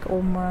 merk ik,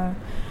 om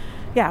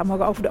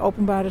ook over de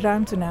openbare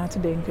ruimte na te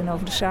denken... en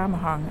over de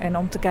samenhang. En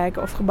om te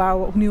kijken of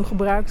gebouwen opnieuw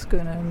gebruikt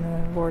kunnen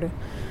worden.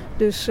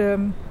 Dus...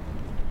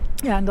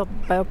 en dat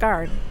bij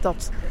elkaar,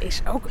 dat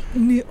is ook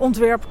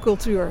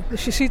ontwerpcultuur.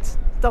 Dus je ziet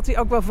dat die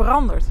ook wel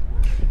verandert.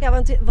 Ja,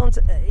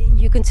 want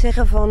je kunt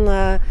zeggen van...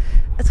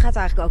 het gaat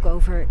eigenlijk ook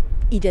over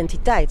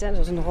identiteit. Hè?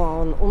 Dat is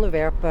nogal een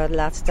onderwerp de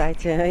laatste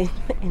tijd in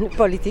de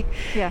politiek.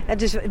 Ja.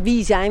 Dus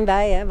wie zijn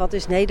wij? Hè? Wat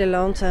is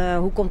Nederland?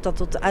 Hoe komt dat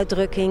tot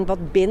uitdrukking?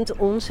 Wat bindt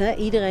ons? Hè?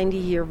 Iedereen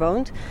die hier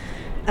woont.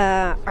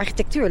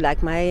 Architectuur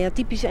lijkt mij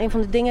typisch een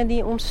van de dingen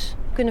die ons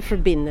kunnen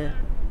verbinden.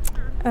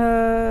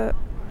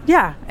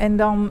 Ja, en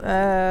dan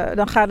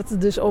gaat het er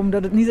dus om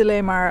dat het niet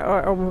alleen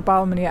maar op een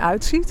bepaalde manier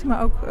uitziet,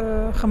 maar ook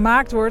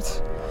gemaakt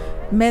wordt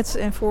met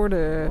en voor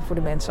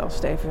de mensen als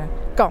het even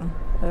kan.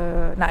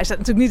 Is dat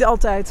natuurlijk niet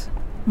altijd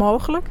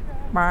mogelijk,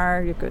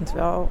 maar je kunt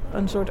wel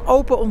een soort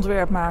open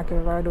ontwerp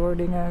maken waardoor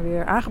dingen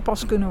weer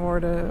aangepast kunnen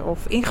worden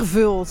of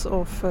ingevuld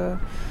of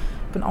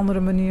op een andere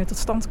manier tot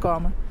stand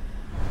komen.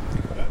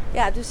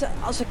 Ja, dus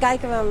als we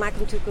kijken, we maken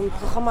natuurlijk een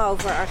programma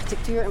over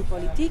architectuur en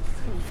politiek.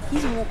 De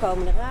verkiezingen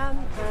komen eraan.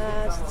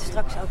 We zitten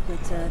straks ook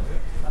met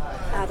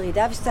Adrie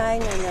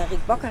Duivenstein en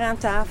Rick Bakker aan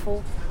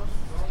tafel.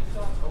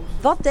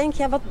 Wat denk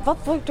jij, wat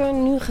wordt er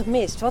nu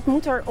gemist? Wat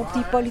moet er op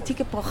die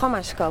politieke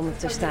programma's komen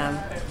te staan?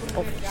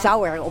 Of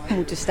zou er op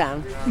moeten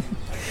staan?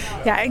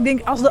 Ja, ik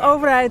denk als de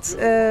overheid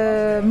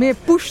meer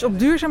pusht op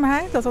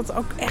duurzaamheid, dat dat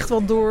ook echt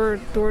wel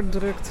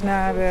doordrukt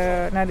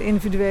naar de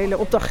individuele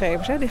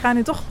opdrachtgevers. Hè. Die gaan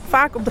nu toch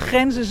vaak op de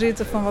grenzen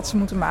zitten van wat ze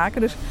moeten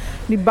maken. Dus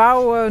die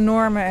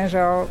bouwnormen en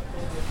zo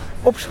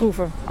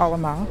opschroeven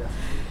allemaal.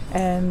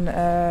 En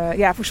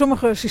voor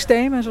sommige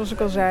systemen, zoals ik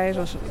al zei,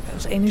 zoals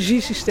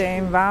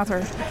energiesysteem,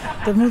 water,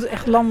 dat moeten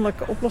echt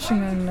landelijke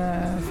oplossingen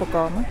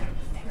voorkomen.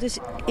 Dus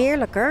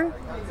eerlijker,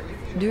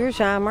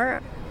 duurzamer.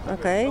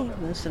 Oké,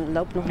 dus het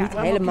loopt nog niet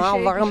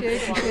helemaal warm.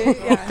 Cliché.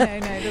 Ja, nee,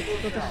 dat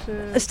is...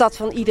 Een stad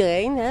van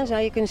iedereen, hè,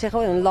 zou je kunnen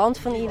zeggen. Een land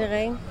van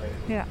iedereen.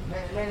 Ja,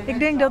 ik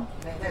denk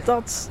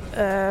dat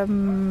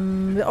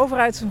de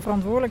overheid zijn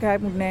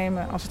verantwoordelijkheid moet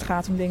nemen als het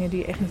gaat om dingen die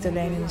je echt niet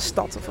alleen in de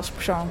stad of als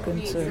persoon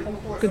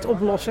kunt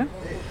oplossen.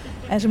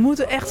 En ze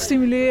moeten echt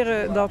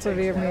stimuleren dat er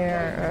weer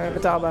meer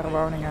betaalbare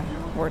woningen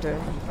worden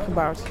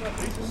gebouwd.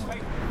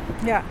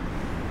 Ja.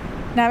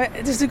 Nou,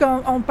 het is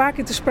natuurlijk al een paar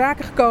keer te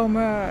sprake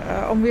gekomen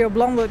om weer op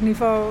landelijk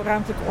niveau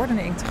ruimtelijke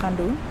ordening te gaan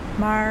doen.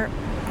 Maar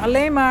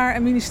alleen maar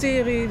een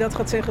ministerie dat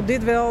gaat zeggen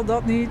dit wel,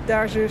 dat niet,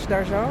 daar zus,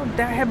 daar zo.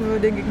 Daar hebben we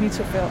denk ik niet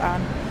zoveel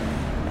aan.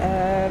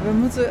 We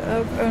moeten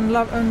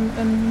ook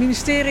een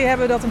ministerie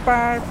hebben dat een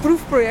paar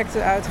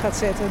proefprojecten uit gaat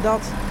zetten.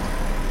 Dat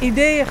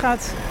ideeën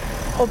gaat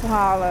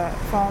ophalen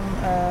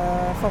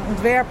van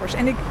ontwerpers.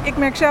 En ik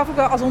merk zelf ook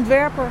wel als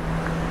ontwerper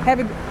heb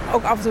ik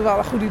ook af en toe wel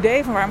een goed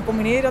idee van waarom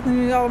combineer je dat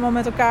nu allemaal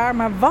met elkaar.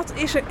 Maar wat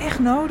is er echt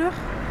nodig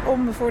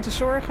om ervoor te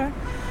zorgen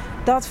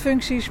dat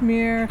functies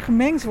meer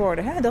gemengd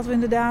worden? Hè? Dat we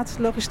inderdaad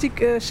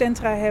logistieke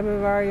centra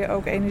hebben waar je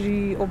ook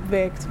energie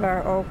opwekt.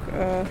 Waar ook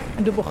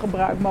een dubbel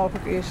gebruik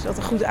mogelijk is. Dat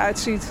er goed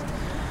uitziet.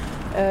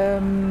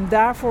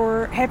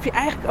 Daarvoor heb je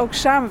eigenlijk ook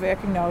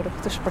samenwerking nodig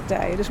tussen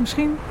partijen. Dus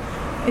misschien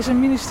is een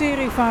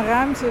ministerie van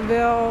Ruimte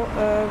wel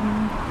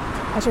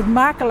een soort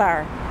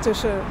makelaar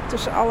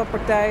tussen alle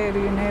partijen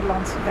die in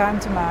Nederland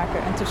ruimte maken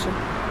en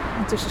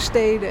tussen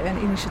steden en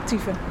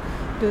initiatieven.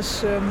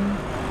 Dus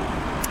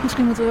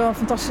misschien moeten er wel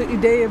fantastische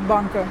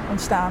ideeënbanken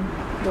ontstaan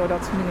door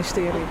dat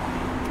ministerie.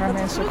 Waar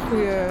mensen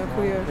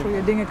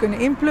goede dingen kunnen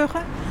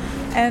inpluggen.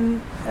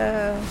 En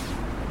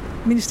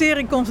het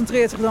ministerie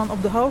concentreert zich dan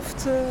op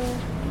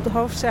de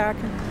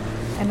hoofdzaken.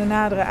 En de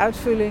nadere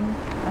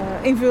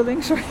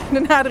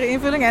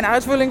invulling en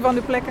uitvulling van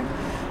de plekken.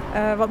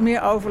 Wat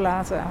meer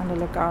overlaten aan de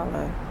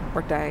lokale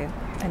partijen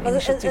en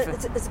initiatieven.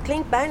 Het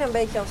klinkt bijna een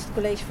beetje als het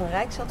college van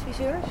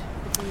Rijksadviseurs.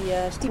 Die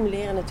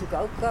stimuleren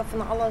natuurlijk ook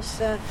van alles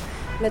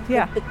met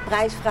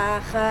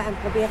prijsvragen en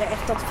proberen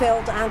echt dat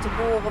veld aan te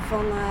boren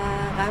van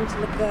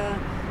ruimtelijke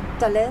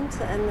talent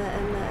en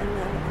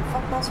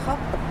vakmanschap.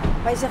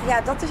 Maar je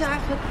zegt, dat is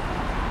eigenlijk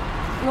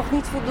nog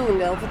niet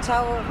voldoende. Of het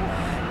zou...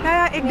 Nou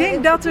ja, ik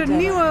denk dat er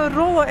nieuwe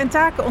rollen en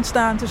taken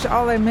ontstaan tussen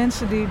allerlei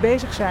mensen die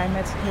bezig zijn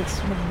met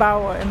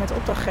bouwen en met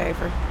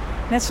opdrachtgever.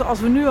 Net zoals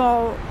we nu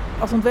al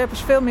als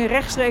ontwerpers veel meer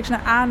rechtstreeks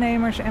naar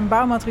aannemers en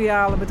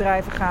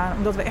bouwmaterialenbedrijven gaan.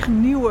 Omdat we echt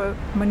nieuwe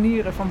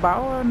manieren van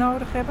bouwen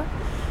nodig hebben.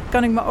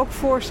 Kan ik me ook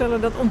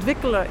voorstellen dat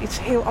ontwikkelen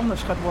iets heel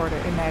anders gaat worden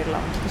in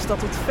Nederland. Dus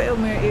dat het veel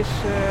meer is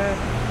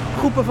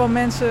groepen van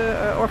mensen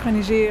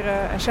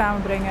organiseren en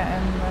samenbrengen.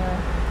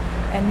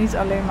 En niet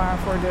alleen maar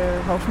voor de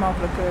hoogst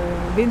mogelijke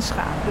winst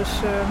gaan.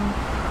 Dus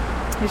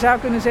je zou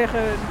kunnen zeggen,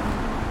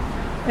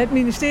 Het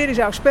ministerie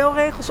zou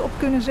spelregels op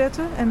kunnen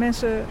zetten en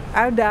mensen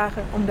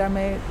uitdagen om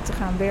daarmee te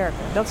gaan werken.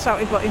 Dat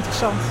zou ik wel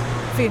interessant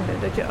vinden.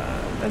 Dat je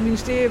het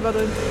ministerie wat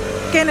een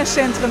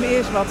kenniscentrum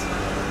is, wat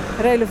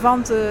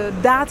relevante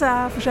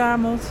data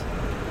verzamelt,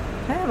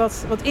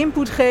 wat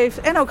input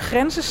geeft en ook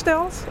grenzen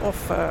stelt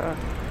of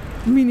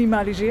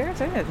minimaliseert.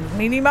 Het moet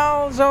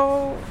minimaal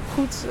zo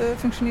goed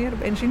functioneren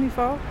op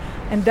energieniveau.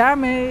 En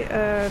daarmee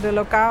de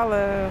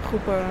lokale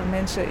groepen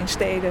mensen in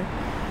steden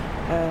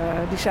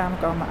die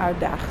samenkomen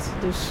uitdaagt.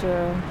 Dus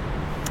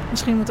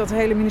misschien moet dat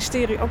hele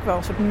ministerie ook wel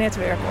een soort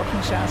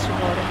netwerkorganisatie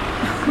worden.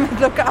 Met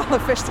lokale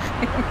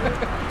vestigingen.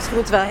 Misschien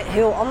moet het wel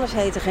heel anders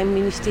heten, geen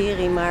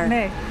ministerie, maar...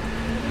 Nee.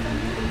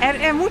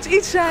 Er moet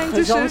iets zijn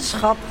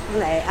gezantschap.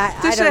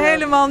 tussen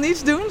helemaal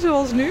niets doen,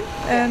 zoals nu.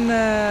 En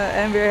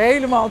weer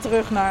helemaal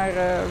terug naar,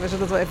 we zullen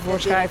het wel even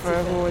voorschrijven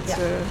hoe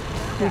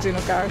het in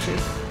elkaar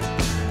zit.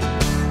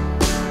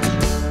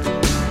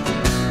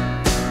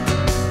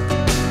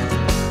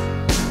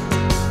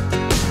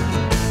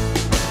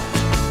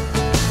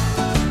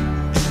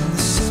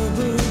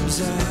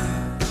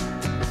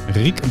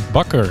 Riek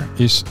Bakker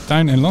is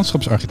tuin- en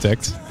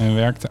landschapsarchitect en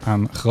werkte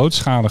aan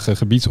grootschalige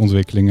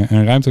gebiedsontwikkelingen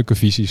en ruimtelijke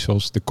visies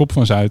zoals de Kop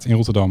van Zuid in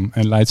Rotterdam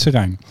en Leidse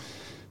Rijn.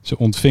 Ze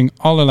ontving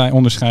allerlei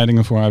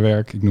onderscheidingen voor haar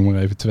werk, ik noem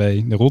er even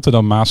 2, de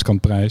Rotterdam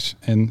Maaskantprijs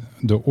en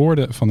de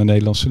Orde van de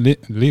Nederlandse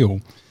Leeuw.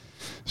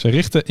 Ze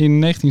richtte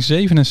in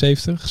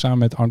 1977 samen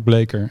met Art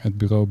Bleker het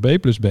bureau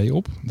B+B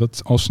op,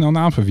 dat al snel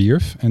naam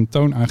verwierf en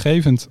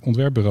toonaangevend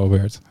ontwerpbureau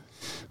werd.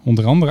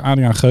 Onder andere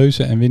Adriaan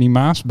Geuze en Winnie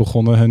Maas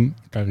begonnen hun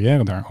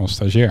carrière daar als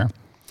stagiair.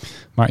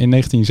 Maar in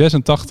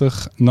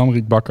 1986 nam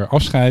Riek Bakker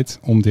afscheid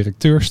om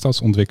directeur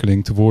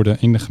stadsontwikkeling te worden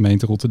in de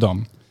gemeente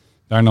Rotterdam.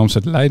 Daar nam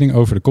ze de leiding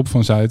over de Kop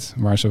van Zuid,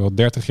 waar ze wel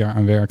 30 jaar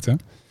aan werkte.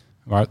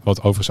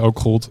 Wat overigens ook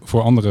gold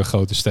voor andere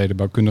grote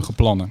stedenbouwkundige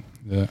plannen.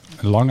 De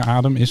lange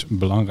adem is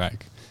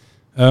belangrijk.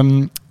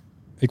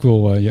 Ik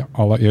wil je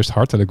allereerst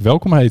hartelijk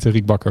welkom heten,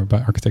 Riek Bakker, bij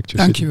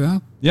Architecture City.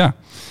 Dankjewel. Ja.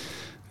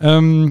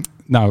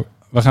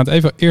 We gaan het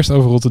even eerst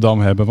over Rotterdam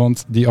hebben,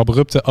 want die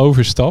abrupte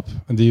overstap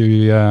die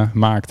je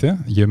maakte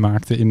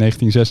in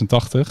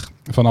 1986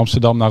 van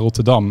Amsterdam naar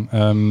Rotterdam,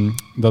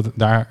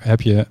 daar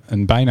heb je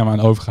een bijnaam aan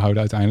overgehouden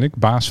uiteindelijk,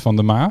 Baas van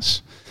de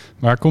Maas.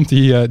 Waar komt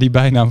die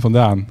bijnaam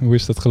vandaan? Hoe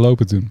is dat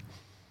gelopen toen?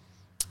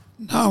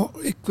 Nou,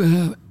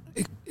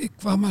 ik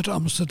kwam uit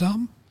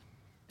Amsterdam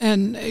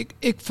en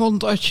ik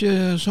vond als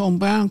je zo'n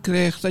baan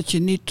kreeg dat je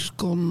niet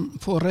kon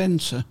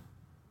forensen.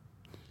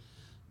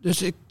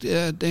 Dus ik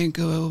denk,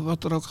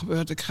 wat er ook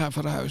gebeurt, ik ga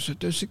verhuizen.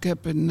 Dus ik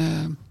heb in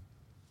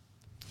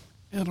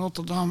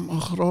Rotterdam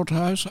een groot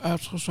huis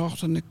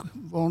uitgezocht en ik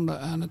woonde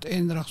aan het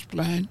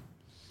Eendrachtsplein.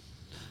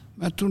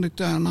 Maar toen ik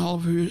daar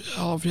een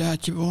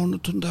halfjaartje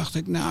woonde, toen dacht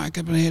ik, nou, ik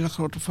heb een hele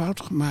grote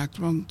fout gemaakt.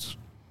 Want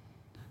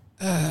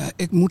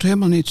ik moet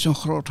helemaal niet zo'n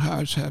groot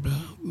huis hebben.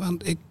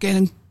 Want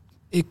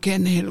ik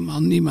ken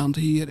helemaal niemand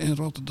hier in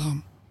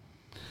Rotterdam.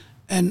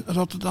 En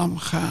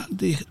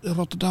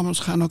Rotterdammers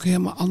gaan ook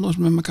helemaal anders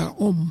met elkaar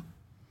om.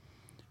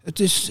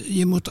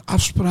 Je moet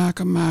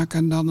afspraken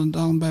maken en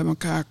dan bij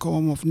elkaar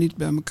komen of niet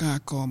bij elkaar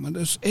komen.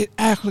 Dus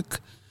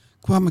eigenlijk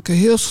kwam ik er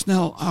heel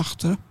snel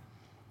achter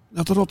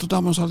dat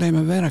Rotterdammers alleen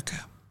maar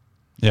werken.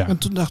 Ja. En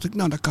toen dacht ik,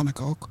 nou, dat kan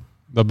ik ook.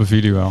 Dat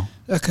beviel u wel.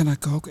 Dat kan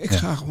ik ook. Ik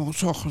ga gewoon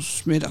 's ochtends,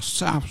 's middags,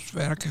 's avonds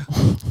werken.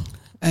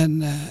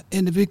 En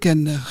in de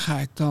weekenden ga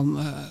ik dan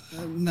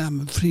naar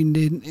mijn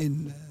vriendin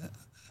in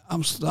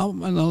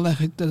Amsterdam en dan leg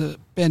ik de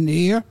pen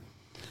neer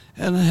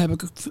en dan heb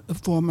ik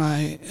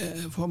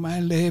voor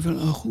mijn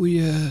leven een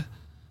goede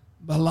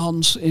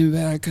balans in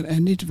werken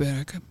en niet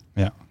werken.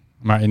 Ja,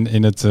 maar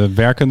in het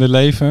werkende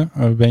leven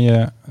ben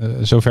je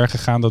zo ver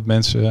gegaan dat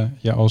mensen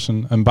je als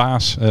een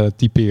baas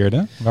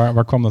typeerden.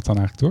 Waar kwam dat dan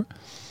eigenlijk door?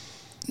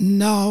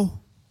 Nou,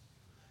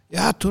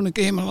 ja, toen ik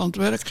eenmaal aan het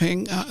werk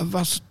ging,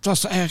 was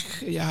het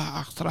eigenlijk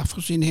achteraf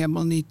gezien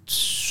helemaal niet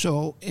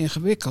zo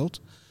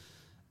ingewikkeld.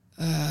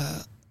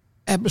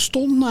 Er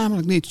bestond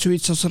namelijk niet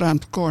zoiets als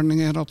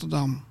ruimtekoning in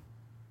Rotterdam.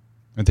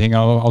 Het hing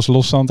al als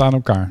losstand aan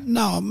elkaar.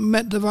 Nou,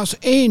 er was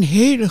één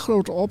hele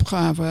grote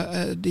opgave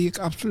die ik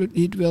absoluut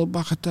niet wil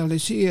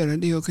bagatelliseren,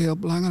 die ook heel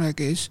belangrijk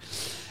is.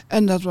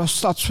 En dat was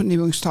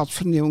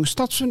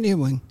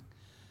stadsvernieuwing.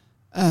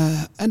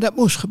 En dat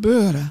moest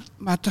gebeuren.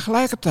 Maar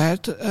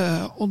tegelijkertijd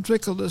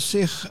ontwikkelde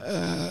zich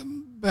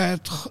bij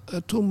het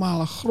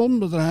toenmalige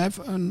grondbedrijf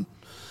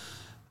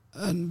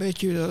een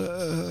beetje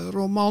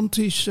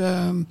romantisch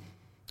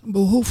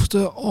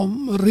behoefte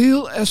om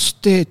real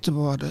estate te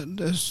worden.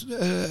 Dus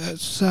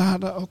ze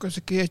hadden ook eens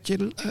een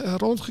keertje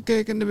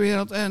rondgekeken in de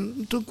wereld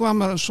en toen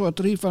kwam er een soort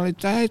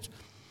rivaliteit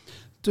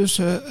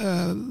tussen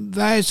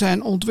wij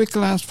zijn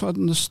ontwikkelaars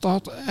van de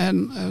stad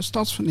en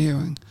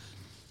stadsvernieuwing.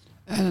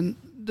 En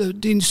de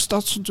dienst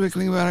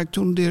stadsontwikkeling waar ik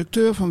toen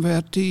directeur van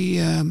werd,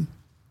 die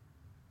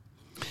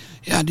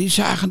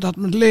zagen dat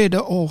met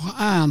ledenogen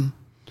aan.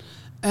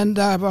 En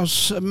daar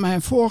was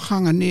mijn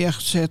voorganger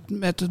neergezet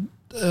met het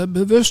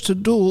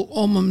bewuste doel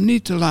om hem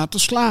niet te laten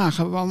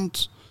slagen.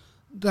 Want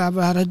daar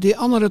waren die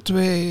andere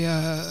twee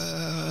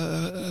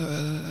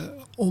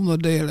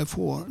onderdelen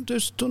voor.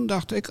 Dus toen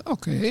dacht ik,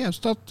 oké,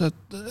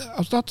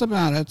 als dat de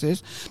waarheid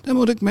is, dan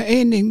moet ik maar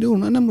één ding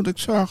doen. En dan moet ik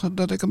zorgen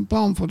dat ik een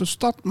plan voor de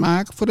stad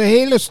maak, voor de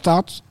hele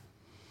stad.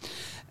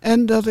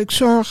 En dat ik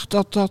zorg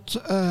dat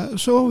dat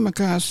zo in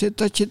elkaar zit,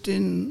 dat je het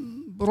in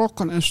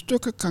brokken en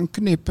stukken kan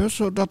knippen,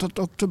 zodat het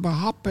ook te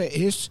behappen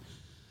is,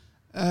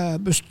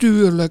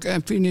 bestuurlijk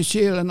en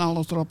financieel en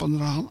alles erop en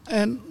eraan.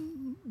 En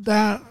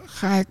daar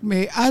ga ik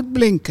mee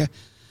uitblinken.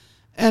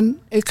 En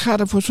ik ga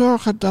ervoor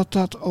zorgen dat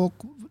dat ook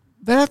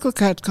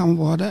werkelijkheid kan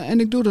worden. En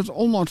ik doe dat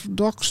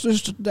onorthodox.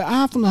 Dus de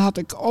avonden had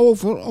ik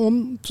over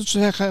om te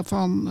zeggen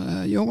van,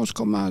 jongens,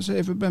 kom maar eens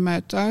even bij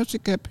mij thuis.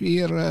 Ik heb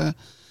hier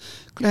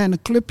kleine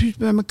clubjes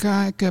bij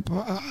elkaar. Ik heb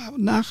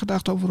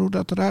nagedacht over hoe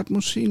dat eruit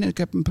moest zien. Ik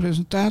heb een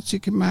presentatie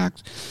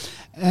gemaakt.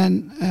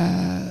 En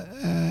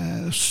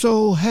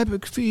zo heb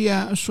ik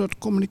via een soort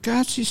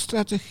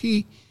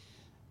communicatiestrategie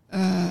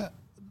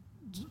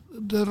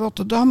de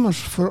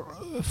Rotterdammers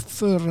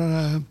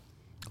veroverd.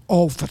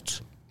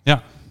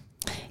 Ja.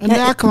 En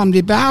daar kwam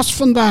die baas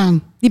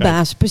vandaan. Die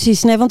baas,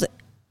 precies. Nee, want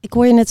ik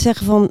hoor je net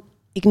zeggen van,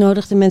 ik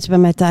nodigde mensen bij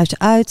mij thuis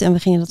uit en we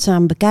gingen dat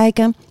samen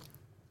bekijken.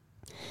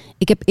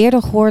 Ik heb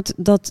eerder gehoord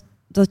dat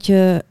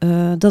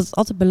het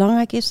altijd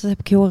belangrijk is, dat heb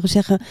ik je horen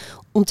zeggen,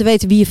 om te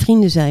weten wie je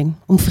vrienden zijn.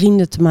 Om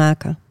vrienden te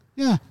maken.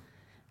 Ja.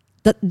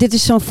 Dit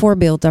is zo'n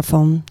voorbeeld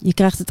daarvan. Je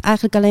krijgt het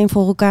eigenlijk alleen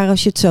voor elkaar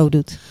als je het zo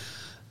doet.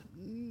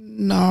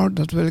 Nou,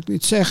 dat wil ik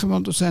niet zeggen,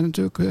 want er zijn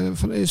natuurlijk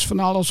is van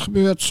alles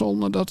gebeurd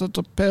zonder dat het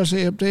per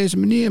se op deze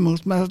manier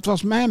moest. Maar het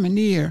was mijn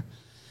manier.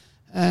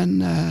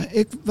 En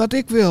wat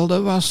ik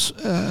wilde was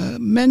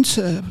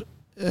mensen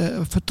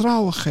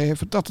vertrouwen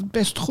geven dat het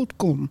best goed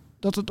kon.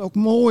 Dat het ook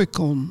mooi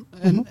kon.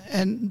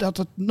 En dat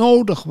het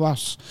nodig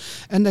was.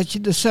 En dat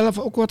je er zelf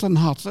ook wat aan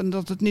had. En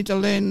dat het niet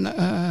alleen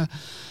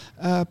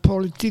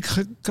politiek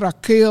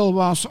gekrakeel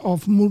was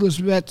of moeders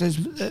wet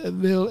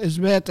wil is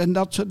wet en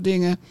dat soort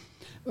dingen.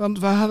 Want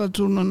we hadden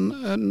toen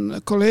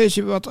een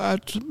college wat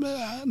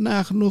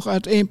nagenoeg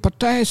uit één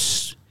partij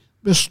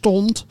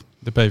bestond.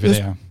 De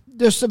PvdA.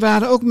 Dus er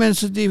waren ook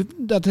mensen die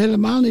dat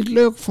helemaal niet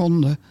leuk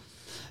vonden.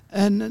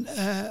 En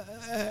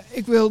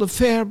ik wilde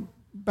ver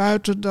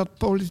buiten dat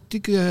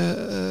politieke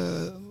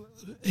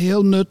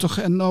heel nuttig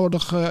en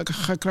nodig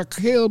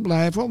gekrakeel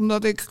blijven.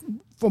 Omdat ik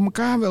voor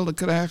elkaar wilde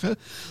krijgen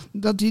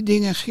dat die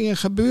dingen gingen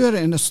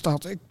gebeuren in de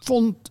stad. Ik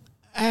vond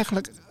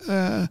eigenlijk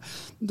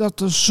dat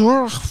de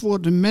zorg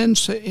voor de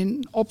mensen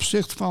in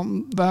opzicht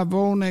van waar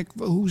woon ik,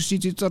 hoe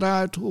ziet het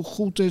eruit, hoe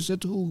goed is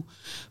het, hoe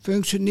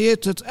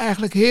functioneert het,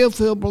 eigenlijk heel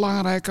veel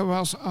belangrijker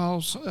was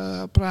als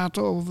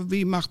praten over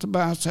wie mag de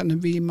baas zijn en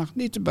wie mag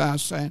niet de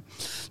baas zijn.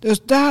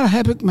 Dus daar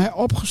heb ik mij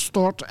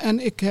opgestort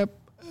en ik heb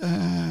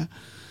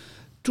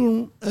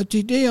toen het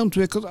idee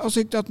ontwikkeld, als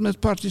ik dat met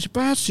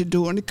participatie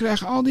doe en ik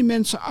krijg al die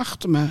mensen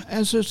achter me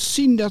en ze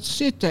zien dat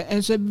zitten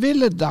en ze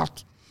willen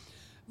dat.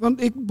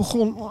 Want ik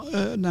begon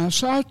naar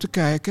Zuid te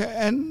kijken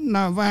en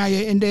nou, waar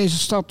je in deze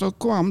stad ook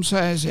kwam,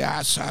 zei ze,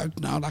 ja, Zuid,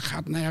 nou, dat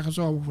gaat nergens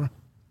over.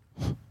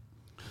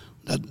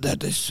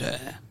 Dat is,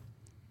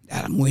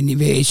 dat moet je niet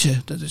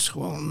wezen, dat is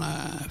gewoon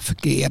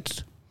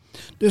verkeerd.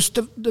 Dus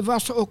er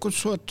was ook een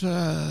soort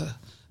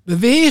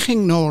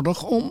beweging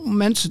nodig om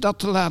mensen dat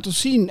te laten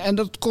zien. En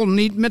dat kon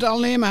niet met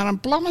alleen maar een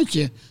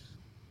plannetje.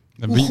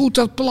 Hoe goed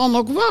dat plan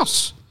ook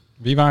was.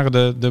 Wie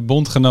waren de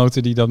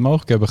bondgenoten die dat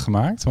mogelijk hebben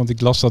gemaakt? Want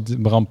ik las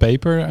dat Bram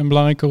Peper een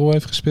belangrijke rol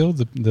heeft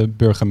gespeeld. De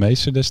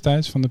burgemeester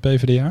destijds van de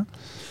PvdA.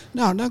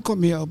 Nou, dan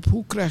kom je op,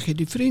 hoe krijg je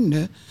die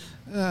vrienden?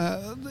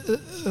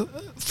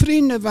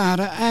 Vrienden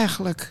waren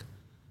eigenlijk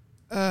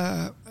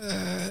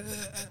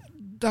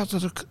dat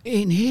er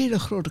een hele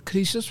grote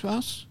crisis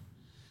was.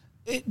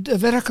 De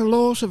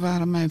werkelozen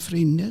waren mijn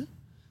vrienden.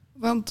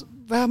 Want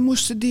waar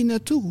moesten die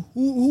naartoe?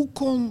 Hoe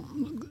kon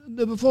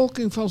de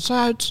bevolking van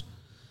Zuid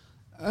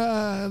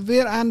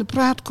weer aan de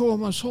praat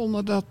komen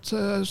zonder dat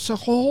ze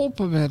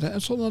geholpen werden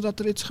en zonder dat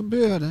er iets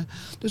gebeurde.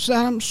 Dus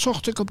daarom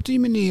zocht ik op die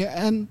manier.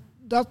 En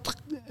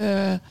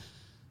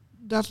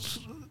dat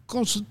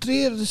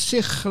concentreerde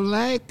zich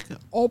gelijk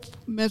op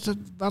met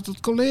wat het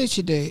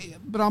college deed.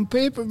 Bram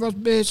Peper was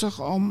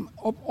bezig om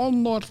op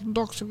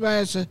onorthodoxe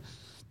wijze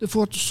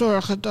ervoor te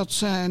zorgen dat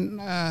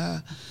zijn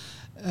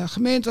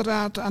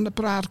gemeenteraad aan de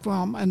praat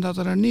kwam en dat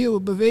er een nieuwe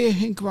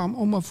beweging kwam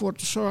om ervoor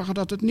te zorgen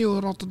dat het nieuwe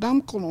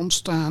Rotterdam kon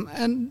ontstaan.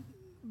 En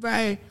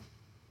wij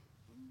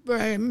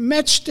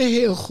matchten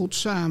heel goed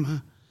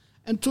samen.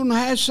 En toen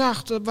hij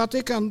zag wat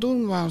ik aan het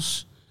doen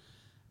was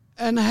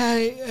en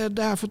hij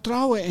daar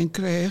vertrouwen in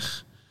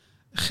kreeg,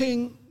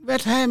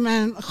 werd hij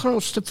mijn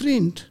grootste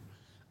vriend.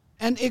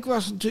 En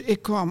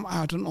ik kwam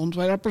uit een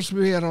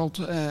ontwerperswereld.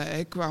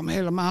 Ik kwam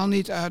helemaal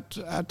niet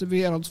uit de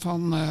wereld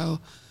van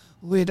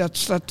hoe je dat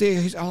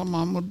strategisch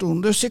allemaal moet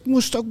doen. Dus ik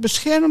moest ook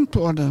beschermd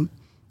worden.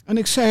 En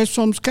ik zei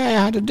soms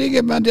keiharde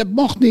dingen, maar dat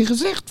mocht niet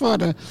gezegd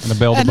worden. En dan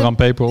belde Bram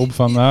Peper op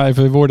van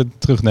even woorden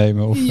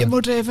terugnemen. Of, je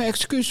moet even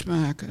excuus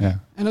maken.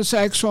 Ja. En dan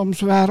zei ik soms,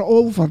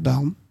 waarover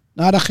dan?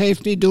 Nou, dat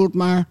geeft niet, doe het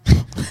maar.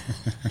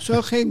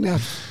 Zo ging dat.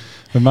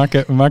 We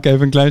maken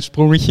even een klein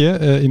sprongetje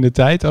in de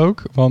tijd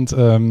ook. Want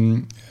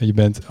je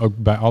bent ook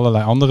bij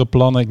allerlei andere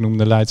plannen, ik noem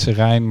de Leidse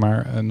Rijn,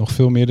 maar nog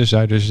veel meer de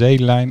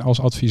Zuiderzeelijn als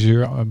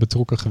adviseur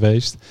betrokken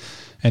geweest.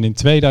 En in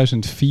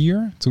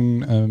 2004,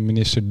 toen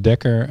minister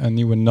Dekker een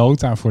nieuwe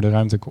nota voor de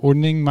ruimtelijke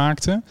ordening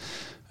maakte,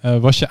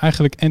 was je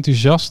eigenlijk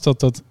enthousiast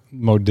dat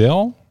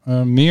model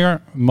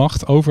meer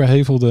macht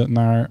overhevelde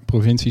naar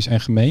provincies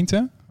en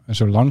gemeenten. En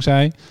zolang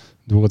zij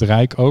door het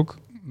Rijk ook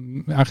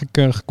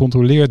eigenlijk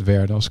gecontroleerd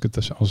werden, als ik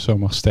het als zo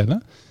mag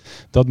stellen.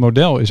 Dat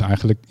model is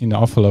eigenlijk in de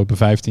afgelopen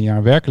 15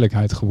 jaar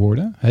werkelijkheid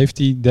geworden. Heeft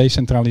die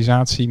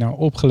decentralisatie nou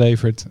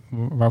opgeleverd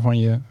waarvan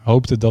je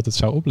hoopte dat het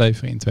zou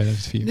opleveren in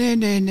 2004?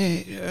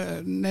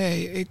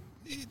 Nee.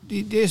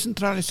 Die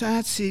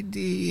decentralisatie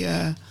die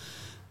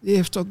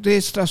heeft ook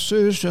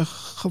desastreuze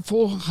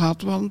gevolgen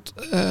gehad. Want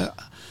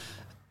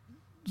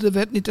er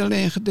werd niet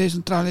alleen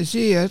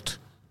gedecentraliseerd,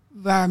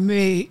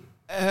 waarmee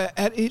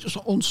er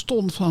iets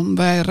ontstond van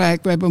wij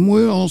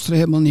bemoeien ons er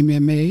helemaal niet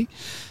meer mee.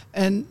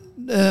 En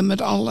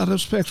met alle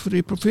respect voor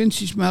die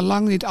provincies, maar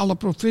lang niet alle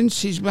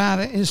provincies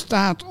waren in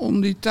staat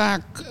om die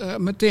taak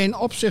meteen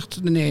op zich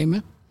te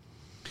nemen.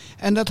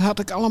 En dat had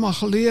ik allemaal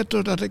geleerd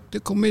doordat ik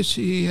de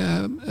commissie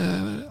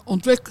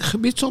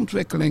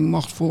gebiedsontwikkeling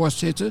mocht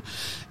voorzitten.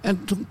 En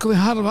toen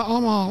hadden we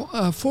allemaal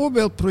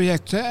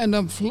voorbeeldprojecten en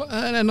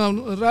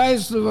dan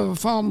reisden we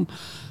van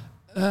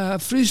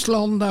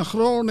Friesland naar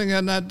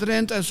Groningen, naar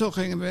Drenthe en zo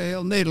gingen we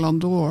heel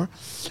Nederland door.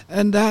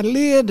 En daar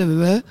leerden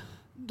we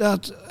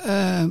dat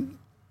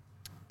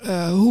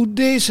hoe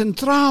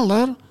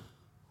decentraler,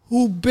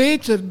 hoe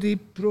beter die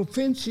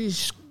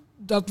provincies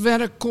dat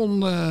werk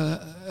konden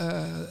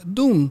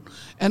doen.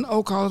 En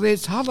ook al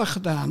reeds hadden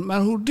gedaan.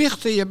 Maar hoe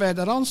dichter je bij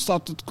de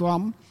Randstad het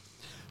kwam,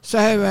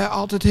 zeiden wij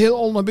altijd heel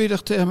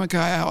onerbiedig tegen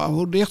elkaar, ja,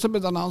 hoe dichter bij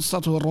de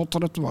Randstad, hoe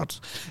rotter het wordt.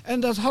 En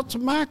dat had te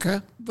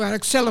maken, waar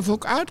ik zelf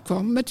ook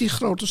uitkwam, met die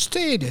grote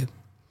steden.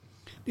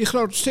 Die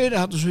grote steden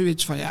hadden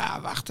zoiets van,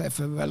 ja, wacht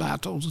even, we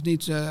laten ons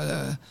niet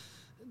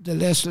de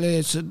les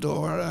lezen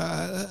door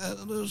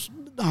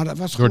dat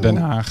was door gewoon, Den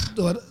Haag?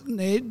 Door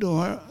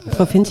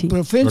provincie.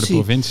 Door de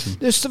provincie.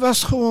 Dus er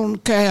was gewoon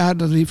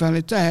keiharde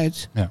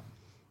rivaliteit. Ja.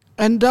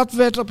 En dat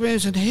werd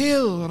opeens een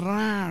heel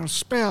raar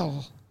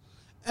spel.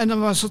 En dan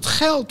was het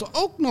geld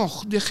ook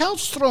nog, de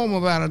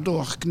geldstromen waren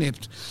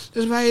doorgeknipt.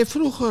 Dus waar je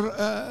vroeger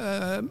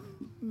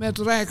met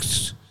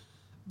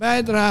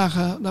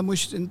rijksbijdragen, dan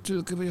moest je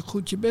natuurlijk weer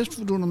goed je best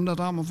voor doen om dat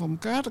allemaal voor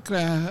elkaar te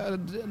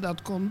krijgen,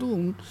 dat kon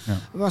doen,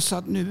 was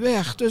dat nu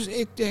weg. Dus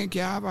ik denk,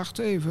 ja, wacht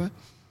even,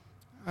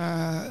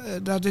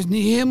 dat is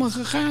niet helemaal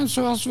gegaan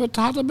zoals we het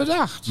hadden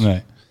bedacht.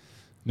 Nee.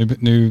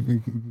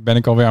 Nu ben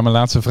ik alweer aan mijn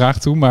laatste vraag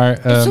toe,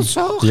 maar... Is het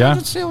zo? Gaat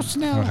het zo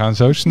snel? We gaan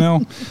zo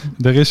snel.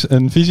 Er is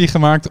een visie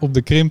gemaakt op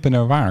de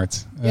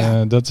Krimpenerwaard.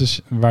 Ja. Dat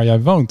is waar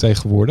jij woont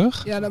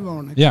tegenwoordig. Ja, daar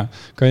woon ik. Ja.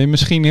 Kan je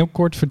misschien heel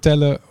kort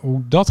vertellen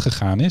hoe dat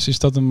gegaan is? Is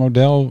dat een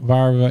model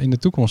waar we in de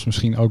toekomst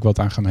misschien ook wat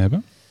aan gaan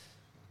hebben?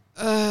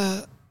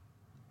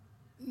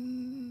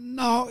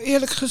 Nou,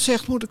 eerlijk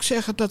gezegd moet ik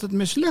zeggen dat het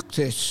mislukt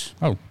is.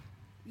 Oh.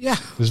 Ja.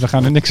 Dus we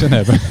gaan er niks aan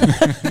hebben.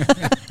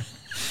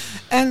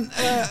 En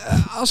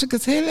als ik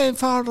het heel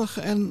eenvoudig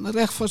en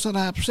recht voor zijn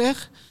raap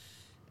zeg,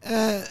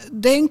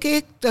 denk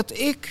ik dat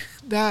ik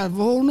daar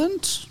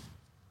wonend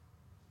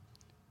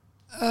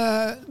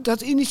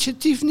dat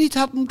initiatief niet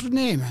had moeten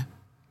nemen.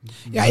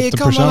 Ja, je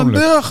kan wel een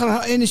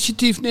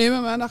burgerinitiatief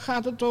nemen, maar dan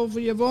gaat het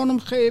over je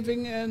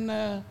woonomgeving en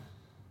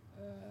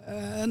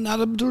nou,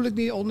 dat bedoel ik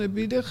niet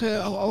oneerbiedig,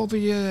 over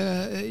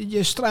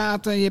je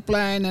straat en je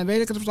plein en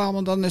weet ik het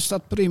allemaal, dan is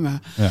dat prima.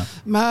 Ja.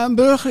 Maar een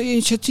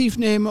burgerinitiatief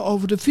nemen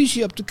over de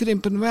visie op de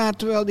Krimpenerwaard,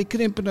 terwijl die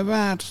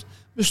Krimpenerwaard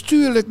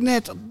bestuurlijk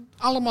net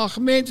allemaal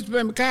gemeentes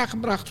bij elkaar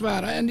gebracht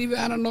waren en die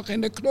waren nog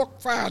in de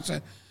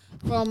knokfase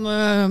van...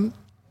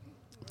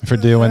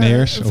 verdeel en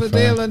heers.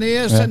 Verdeel en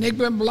heers. En ik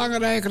ben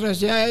belangrijker dan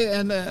jij.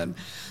 En,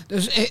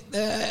 dus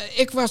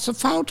ik was de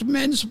foute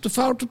mens op de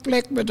foute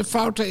plek met de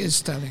foute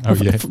instelling. Oh,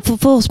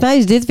 volgens mij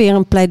is dit weer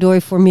een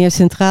pleidooi voor meer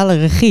centrale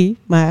regie.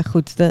 Maar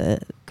goed, daar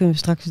kunnen we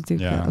straks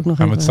natuurlijk ook nog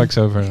gaan we het straks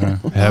over hebben.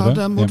 Nou,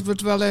 daar moeten we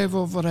het wel even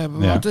over hebben.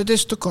 Want het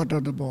is te kort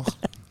door de bocht.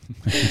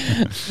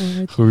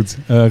 Goed.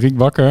 Riek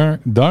Bakker,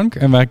 dank.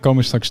 En wij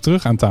komen straks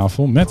terug aan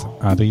tafel met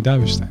Adrie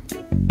Duivenstein.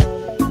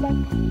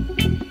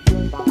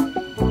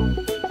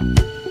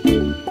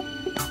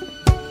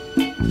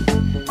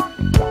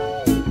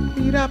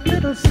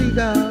 Little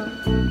seagull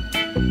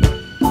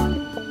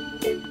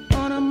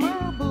on a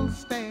marble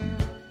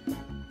stand.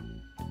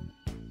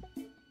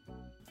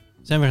 We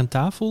zijn weer aan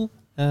tafel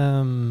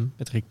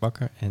met Riek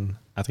Bakker en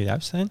Adrie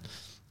Duivenstein.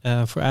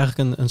 Voor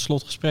eigenlijk een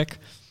slotgesprek.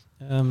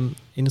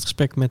 In het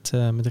gesprek met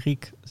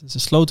Riek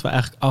sloten we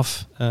eigenlijk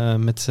af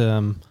met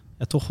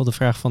toch wel de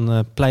vraag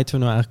van... pleiten we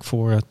nou eigenlijk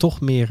voor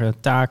toch meer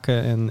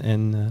taken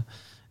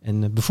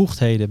en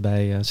bevoegdheden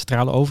bij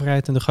centrale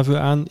overheid? En dan gaf u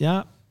aan,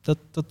 ja...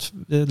 Dat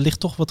ligt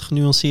toch wat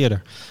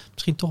genuanceerder.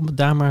 Misschien toch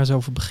daar maar eens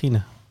over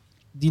beginnen.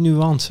 Die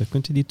nuance,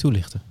 kunt u die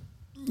toelichten?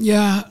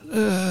 Ja,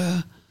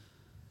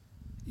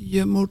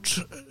 je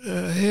moet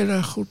heel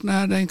erg goed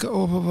nadenken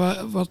over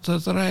wat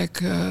het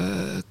Rijk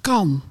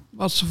kan.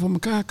 wat ze voor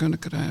elkaar kunnen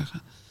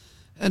krijgen.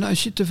 En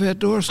als je te ver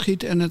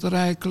doorschiet en het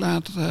Rijk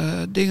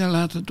dingen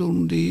laten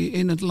doen die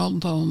in het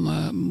land dan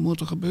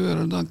moeten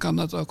gebeuren, dan kan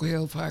dat ook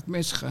heel vaak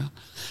misgaan.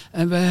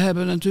 En we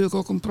hebben natuurlijk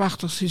ook een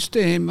prachtig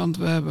systeem, want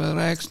we hebben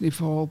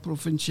rijksniveau,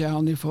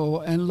 provinciaal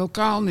niveau en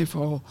lokaal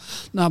niveau.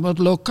 Nou, wat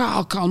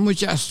lokaal kan, moet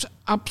je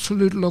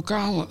absoluut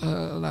lokaal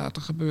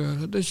laten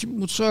gebeuren. Dus je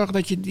moet zorgen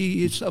dat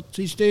je dat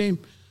systeem,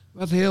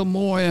 wat heel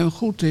mooi en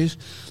goed is,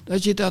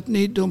 dat je dat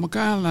niet door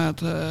elkaar laat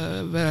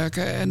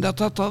werken. En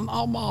dat dan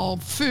allemaal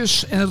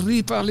fus en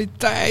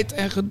rivaliteit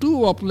en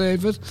gedoe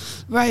oplevert,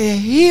 waar je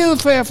heel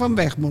ver van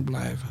weg moet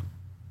blijven.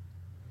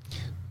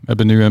 We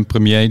hebben nu een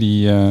premier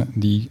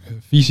die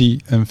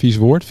visie een vies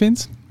woord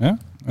vindt. Ja?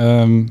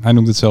 Hij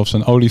noemt het zelfs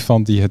een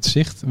olifant die het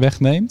zicht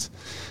wegneemt.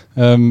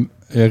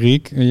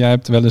 Riek, jij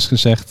hebt wel eens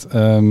gezegd,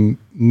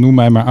 noem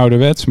mij maar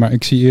ouderwets, maar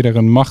ik zie eerder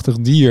een machtig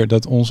dier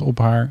dat ons op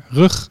haar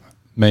rug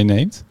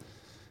meeneemt.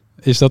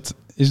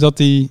 Is dat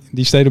die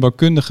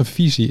stedenbouwkundige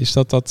visie, is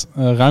dat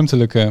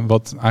ruimtelijke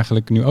wat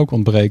eigenlijk nu ook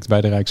ontbreekt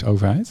bij de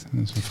Rijksoverheid?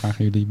 Dus dan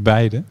vragen jullie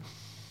beiden.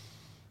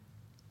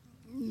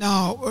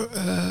 Nou,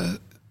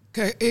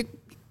 kijk,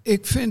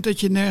 ik vind dat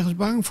je nergens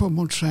bang voor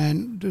moet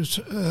zijn.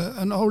 Dus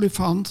een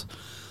olifant,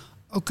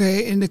 oké,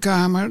 in de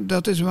Kamer,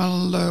 dat is wel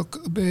een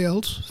leuk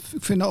beeld.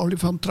 Ik vind de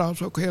olifant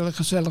trouwens ook hele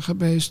gezellige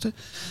beesten.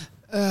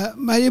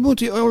 Maar je moet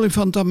die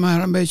olifant dan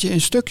maar een beetje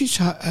in stukjes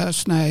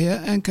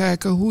snijden en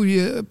kijken hoe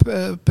je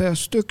per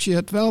stukje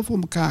het wel voor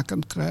elkaar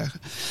kunt krijgen.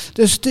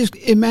 Dus het is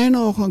in mijn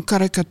ogen een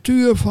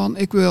karikatuur van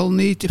ik wil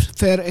niet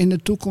ver in de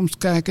toekomst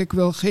kijken, ik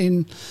wil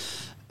geen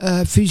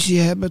visie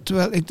hebben.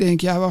 Terwijl ik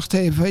denk, ja wacht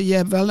even, je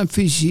hebt wel een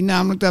visie,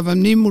 namelijk dat we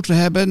hem niet moeten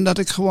hebben en dat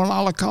ik gewoon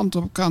alle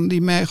kanten op kan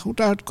die mij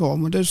goed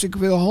uitkomen. Dus ik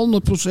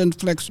wil 100%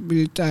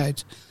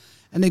 flexibiliteit.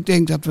 En ik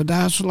denk dat we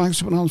daar zo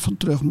langzamerhand van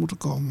terug moeten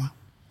komen.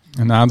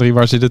 En Adrie,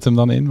 waar zit het hem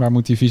dan in? Waar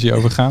moet die visie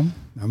over gaan?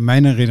 Nou,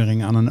 mijn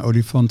herinnering aan een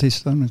olifant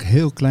is dat ik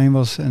heel klein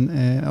was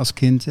als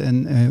kind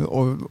en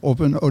op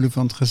een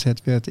olifant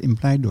gezet werd in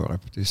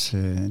Blijdorp. Dus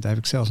daar heb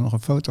ik zelfs nog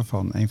een foto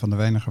van. Een van de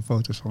weinige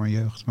foto's van mijn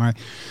jeugd. Maar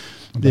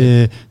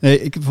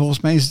volgens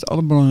mij is het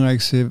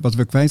allerbelangrijkste wat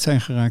we kwijt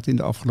zijn geraakt in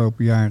de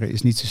afgelopen jaren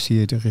is niet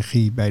zozeer de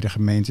regie bij de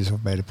gemeentes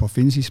of bij de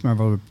provincies, maar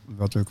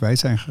wat we kwijt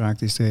zijn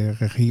geraakt is de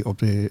regie op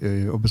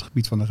het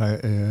gebied van de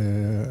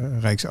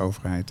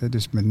Rijksoverheid. Hè.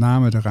 Dus met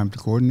name de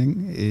ruimtelijke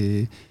ordening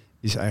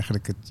is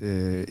eigenlijk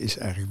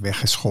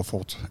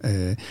weggeschoffeld.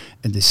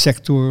 En de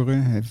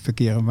sectoren,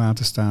 verkeer en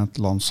waterstaat,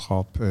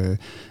 landschap,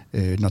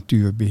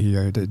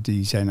 natuurbeheer,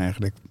 die zijn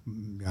eigenlijk,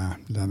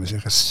 laten we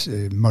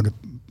zeggen,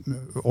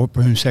 op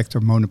hun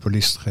sector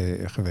monopolist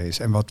geweest.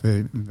 En wat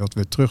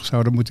we terug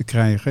zouden moeten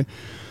krijgen,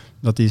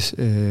 dat is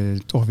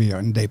toch weer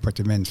een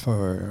departement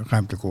voor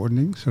ruimtelijke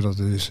ordening.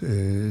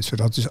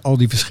 Zodat dus al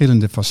die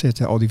verschillende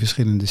facetten, al die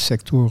verschillende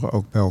sectoren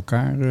ook bij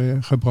elkaar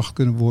gebracht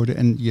kunnen worden.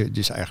 En je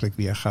dus eigenlijk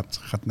weer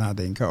gaat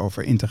nadenken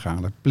over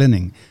integrale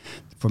planning.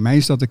 Voor mij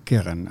is dat de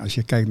kern. Als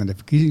je kijkt naar de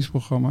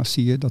verkiezingsprogramma's,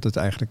 zie je dat het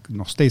eigenlijk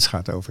nog steeds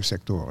gaat over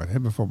sectoren. He,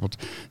 bijvoorbeeld,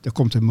 er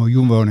komt 1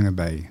 miljoen woningen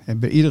bij. En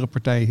bij iedere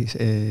partij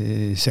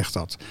zegt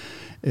dat.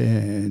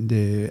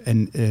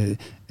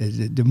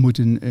 Er moet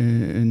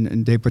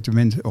een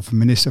departement of een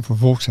minister voor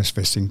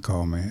volkshuisvesting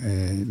komen.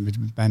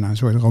 Met bijna een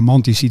soort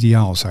romantisch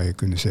ideaal, zou je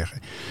kunnen zeggen.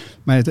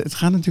 Maar het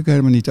gaat natuurlijk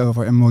helemaal niet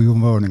over 1 miljoen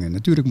woningen.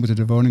 Natuurlijk moeten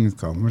er woningen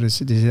komen, maar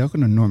er is ook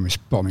een enorme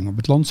spanning op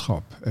het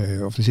landschap.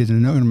 Of er zit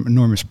een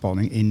enorme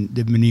spanning in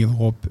de manier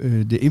waarop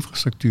de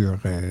infrastructuur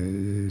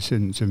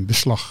zijn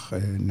beslag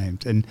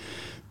neemt. En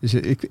dus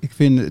ik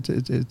vind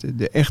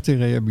de echte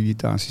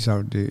rehabilitatie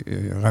zou de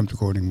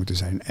ruimtelijke ordening moeten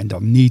zijn. En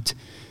dan niet,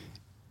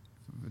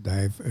 daar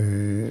heeft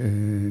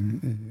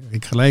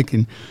Riek gelijk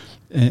in,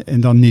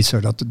 en dan niet zo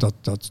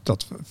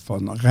dat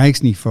van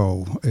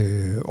rijksniveau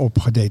op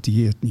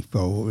gedetailleerd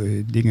niveau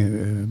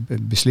dingen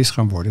beslist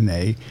gaan worden.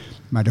 Nee,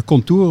 maar de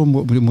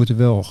contouren moeten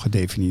wel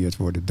gedefinieerd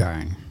worden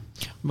daar.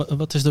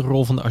 Wat is de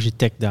rol van de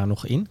architect daar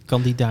nog in?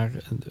 Kan die daar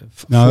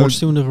een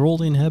voorsturende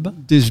rol in hebben?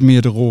 Het is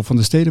meer de rol van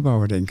de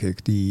stedenbouwer, denk ik.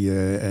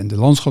 En de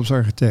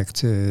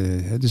landschapsarchitect.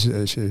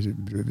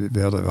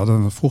 We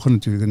hadden vroeger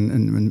natuurlijk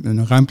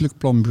een ruimtelijk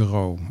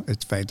planbureau.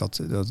 Het feit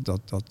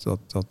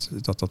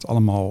dat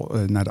allemaal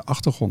naar de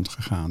achtergrond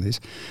gegaan is.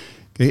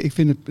 Kijk,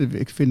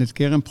 ik vind het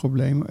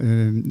kernprobleem.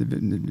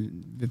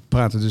 We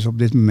praten dus op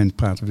dit moment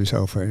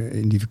over,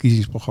 in die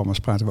verkiezingsprogramma's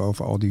praten we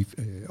over al die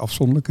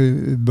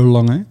afzonderlijke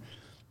belangen.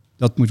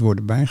 Dat moet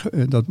worden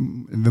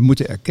we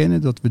moeten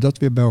erkennen dat we dat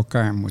weer bij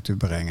elkaar moeten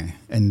brengen.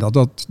 En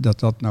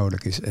dat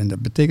nodig is. En dat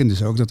betekent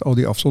dus ook dat al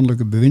die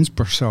afzonderlijke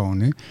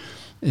bewindspersonen,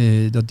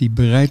 dat die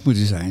bereid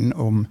moeten zijn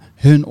om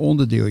hun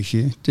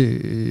onderdeeltje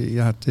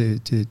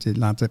te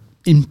laten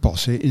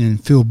inpassen in een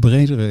veel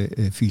bredere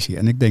visie.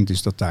 En ik denk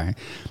dus dat daar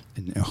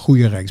een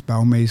goede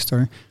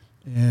rijksbouwmeester,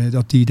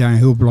 dat die daar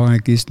heel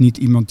belangrijk is. Niet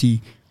iemand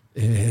die...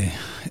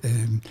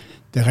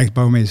 De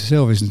Rijksbouwmeester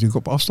zelf is natuurlijk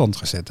op afstand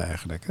gezet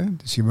eigenlijk. Hè?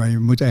 Dus je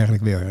moet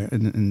eigenlijk weer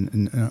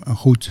een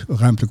goed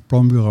ruimtelijk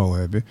planbureau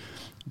hebben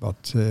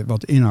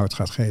wat inhoud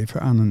gaat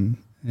geven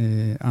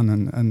aan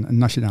een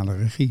nationale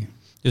regie.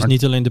 Dus Maar-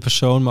 niet alleen de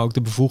persoon, maar ook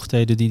de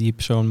bevoegdheden die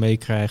persoon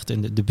meekrijgt.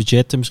 En de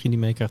budgetten misschien die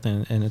meekrijgt.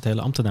 En het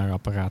hele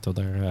ambtenarenapparaat dat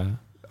daar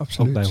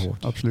ook bij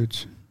hoort.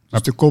 Absoluut.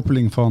 Dus de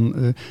koppeling van,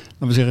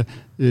 laten we zeggen,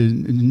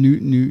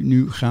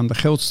 nu gaan de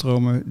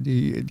geldstromen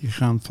die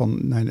gaan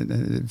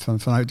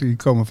die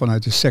komen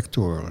vanuit de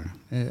sectoren.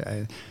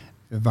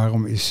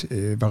 Waarom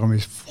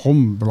is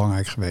VROM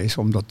belangrijk geweest?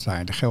 Omdat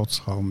daar de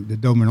geldstroom, de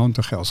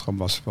dominante geldstroom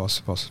was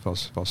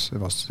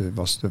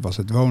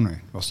het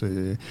wonen.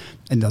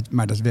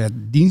 Maar dat werd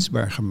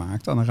dienstbaar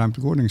gemaakt aan een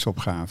ruimtelijke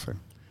ordeningsopgave.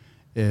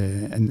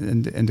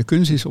 En de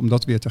kunst is om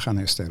dat weer te gaan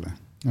herstellen.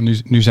 En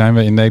nu zijn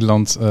we in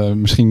Nederland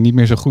misschien niet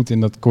meer zo goed in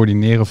dat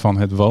coördineren van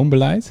het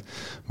woonbeleid.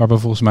 Waar we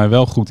volgens mij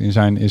wel goed in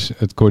zijn, is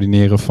het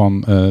coördineren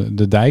van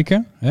de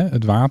dijken.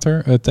 Het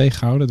water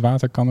tegenhouden, het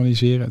water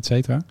kanaliseren, et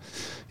cetera.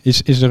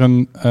 Is er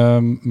een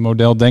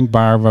model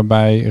denkbaar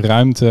waarbij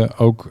ruimte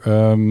ook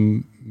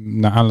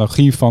naar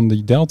analogie van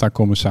die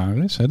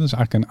Delta-commissaris, dat is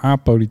eigenlijk een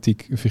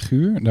apolitiek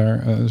figuur.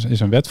 Daar is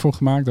een wet voor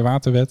gemaakt, de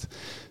waterwet.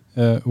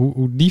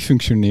 Hoe die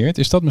functioneert,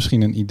 is dat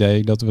misschien een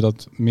idee dat we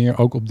dat meer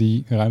ook op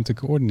die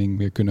ruimtelijke ordening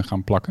weer kunnen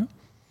gaan plakken?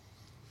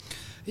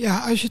 Ja,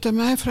 als je het aan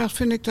mij vraagt,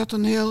 vind ik dat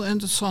een heel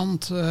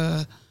interessant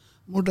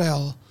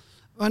model.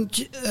 Want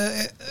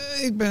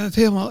ik ben het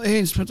helemaal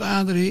eens met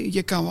Adrie.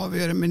 Je kan wel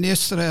weer een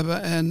minister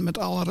hebben en met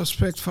alle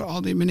respect voor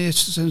al die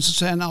ministers. En ze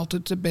zijn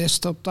altijd de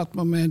beste op dat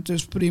moment,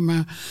 dus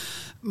prima.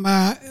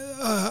 Maar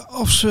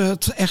of ze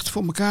het echt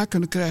voor elkaar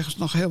kunnen krijgen is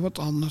nog heel wat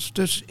anders.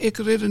 Dus ik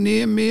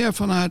redeneer meer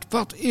vanuit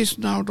wat is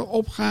nou de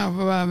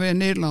opgave waar we in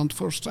Nederland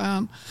voor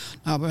staan.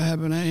 Nou, we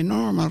hebben een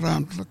enorme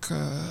ruimtelijke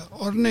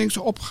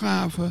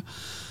ordeningsopgave.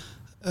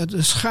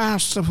 De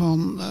schaarste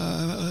van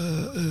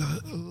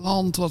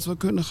land wat we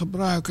kunnen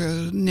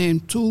gebruiken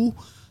neemt toe.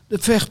 De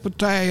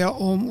vechtpartijen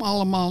om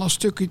allemaal een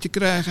stukje te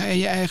krijgen en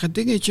je eigen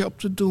dingetje op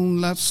te doen,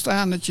 laat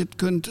staan dat je het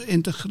kunt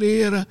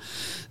integreren,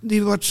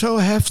 die wordt zo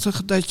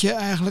heftig dat je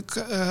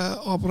eigenlijk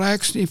op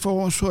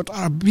rijksniveau een soort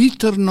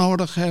arbiter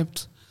nodig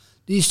hebt.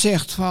 Die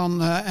zegt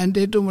van en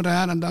dit doen we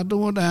daar en dat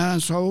doen we daar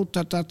en zo,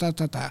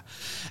 ta.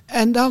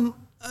 En dan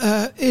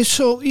is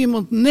zo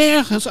iemand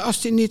nergens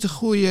als hij niet een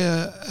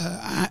goede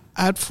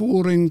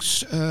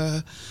uitvoerings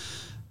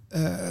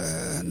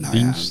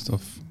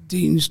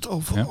dienst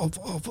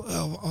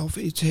of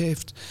iets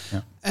heeft.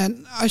 Ja.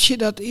 En als je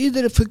dat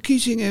iedere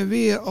verkiezingen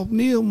weer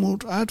opnieuw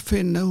moet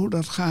uitvinden hoe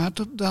dat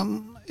gaat,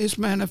 dan is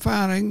mijn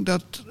ervaring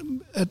dat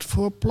het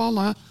voor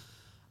plannen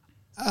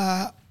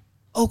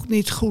ook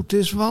niet goed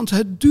is, want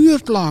het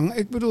duurt lang.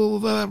 Ik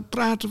bedoel, we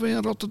praten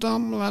in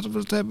Rotterdam, laten we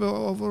het hebben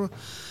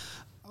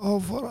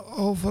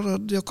over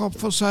de Kop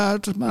van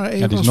Zuid, maar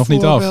even die is als nog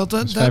voorbeeld. niet af.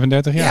 Dat is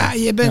 35 jaar.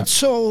 Ja, je bent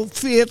zo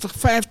 40,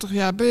 50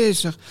 jaar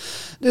bezig.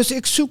 Dus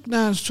ik zoek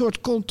naar een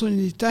soort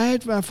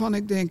continuïteit waarvan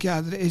ik denk,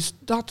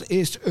 dat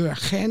is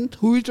urgent.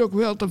 Hoe je het ook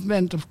wilt of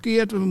bent of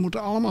keert, we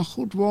moeten allemaal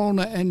goed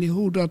wonen. En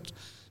hoe dat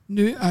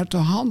nu uit de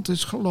hand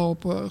is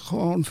gelopen,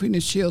 gewoon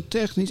financieel,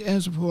 technisch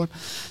enzovoort.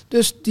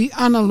 Dus die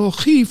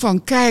analogie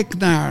van kijk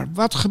naar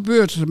wat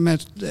gebeurt er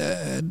met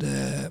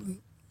de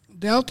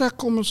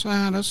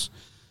Delta-commissaris.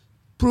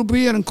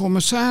 Probeer een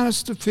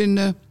commissaris te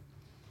vinden,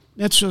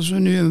 net zoals we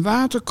nu een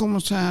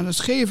watercommissaris,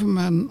 geven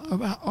men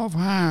of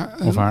haar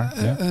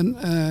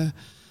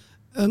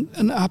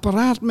een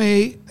apparaat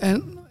mee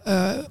en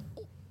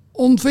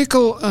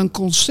ontwikkel een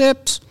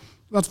concept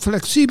wat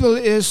flexibel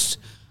is.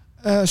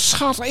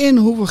 Schat in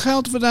hoeveel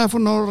geld we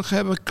daarvoor nodig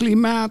hebben,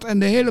 klimaat en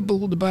de hele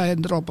boel erbij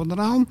en erop en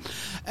eraan.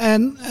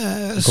 En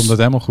dan komt dat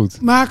helemaal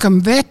goed. Maak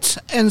een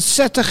wet en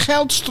zet de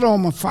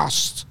geldstromen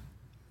vast.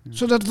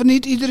 Zodat we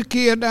niet iedere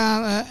keer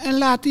daar... en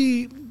laat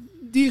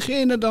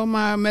diegene dan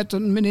maar met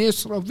een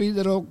minister of wie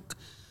er ook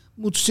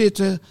moet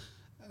zitten,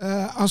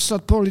 als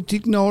dat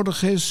politiek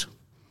nodig is.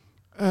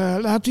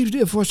 Laat die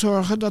ervoor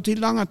zorgen dat die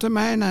lange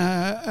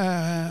termijnen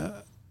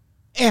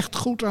echt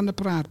goed aan de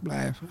praat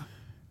blijven.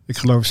 Ik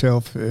geloof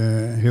zelf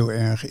heel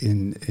erg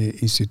in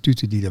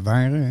instituten die er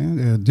waren.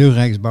 Hè. De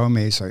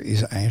Rijksbouwmeester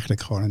is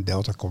eigenlijk gewoon een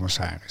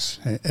Delta-commissaris.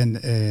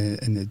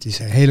 En het is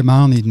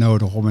helemaal niet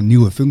nodig om een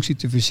nieuwe functie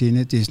te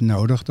verzinnen. Het is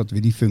nodig dat we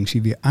die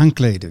functie weer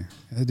aankleden.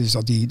 Dus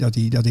dat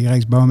die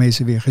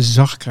Rijksbouwmeester weer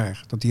gezag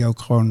krijgt. Dat hij ook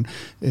gewoon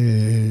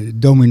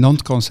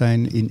dominant kan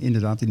zijn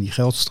in die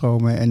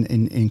geldstromen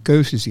en in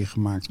keuzes die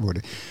gemaakt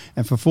worden.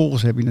 En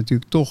vervolgens heb je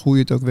natuurlijk toch, hoe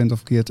je het ook wendt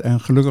of keert, en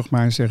gelukkig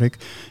maar zeg ik,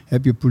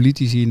 heb je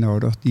politici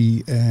nodig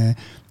die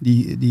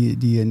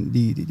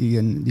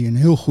een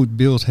heel goed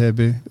beeld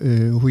hebben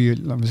hoe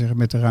je, laten we zeggen,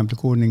 met de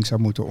ruimtelijke ordening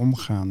zou moeten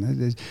omgaan.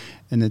 Hè.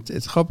 En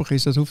het grappige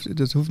is,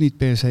 dat hoeft niet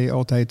per se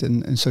altijd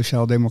een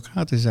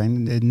sociaal-democraat te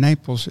zijn.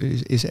 Nijpels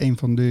is een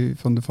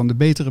van de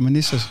betere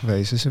ministers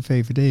geweest. Dat is een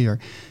VVD'er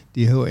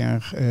die heel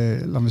erg,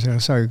 laten we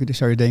zeggen,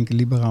 zou je denken,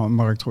 liberaal en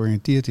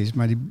marktgeoriënteerd is.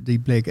 Maar die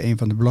bleek een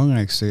van de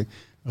belangrijkste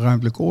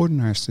ruimtelijke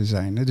ordenaars te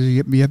zijn.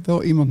 Dus je hebt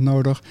wel iemand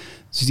nodig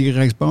Dus die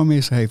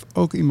Rijksbouwmeester heeft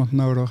ook iemand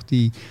nodig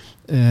die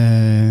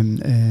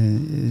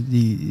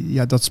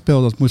dat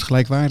spel dat moet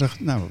gelijkwaardig,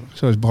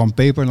 zoals Bram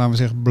Peper, laten we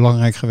zeggen,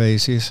 belangrijk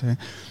geweest is.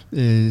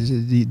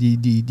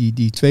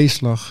 Die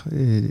tweeslag,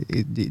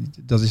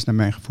 dat is naar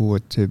mijn gevoel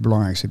het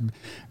belangrijkste.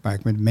 Waar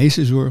ik me de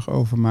meeste zorgen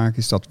over maak,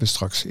 is dat we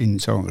straks in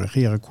zo'n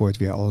regeerakkoord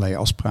weer allerlei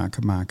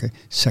afspraken maken,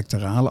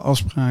 sectorale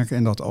afspraken,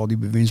 en dat al die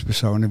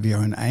bewindspersonen weer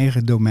hun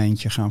eigen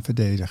domeintje gaan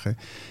verdedigen.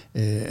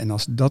 En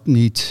als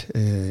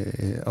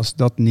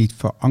dat niet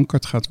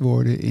verankerd gaat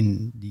worden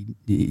in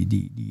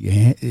die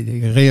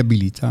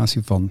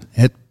rehabilitatie van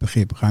het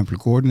begrip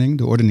ruimtelijke ordening,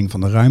 de ordening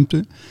van de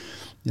ruimte,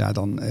 ja,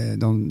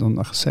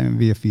 dan zijn we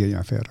weer 4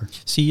 jaar verder.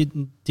 Zie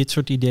je dit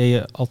soort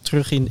ideeën al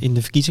terug in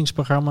de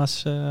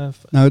verkiezingsprogramma's?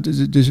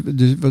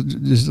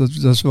 Dus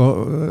dat is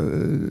wel,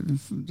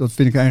 dat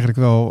vind ik eigenlijk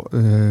wel.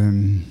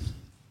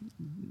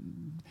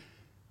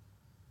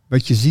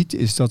 Wat je ziet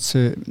is dat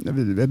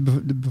we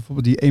hebben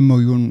bijvoorbeeld die 1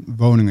 miljoen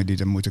woningen die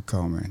er moeten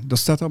komen. Dat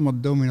staat allemaal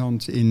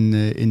dominant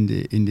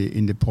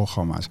in de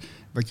programma's.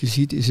 Wat je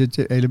ziet is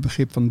het hele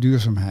begrip van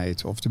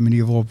duurzaamheid of de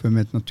manier waarop we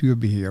met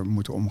natuurbeheer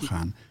moeten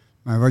omgaan.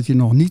 Maar wat je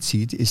nog niet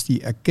ziet is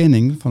die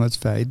erkenning van het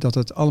feit dat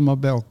het allemaal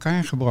bij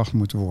elkaar gebracht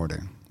moet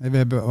worden.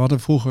 We hadden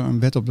vroeger een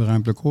wet op de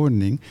ruimtelijke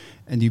ordening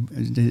en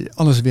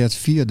alles werd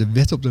via de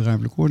wet op de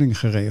ruimtelijke ordening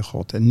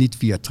geregeld en niet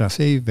via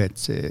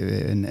tracéwet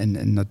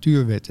en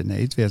natuurwetten.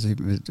 Nee,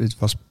 het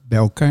was bij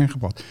elkaar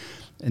gebracht.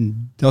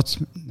 En dat,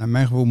 naar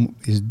mijn gevoel,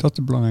 is dat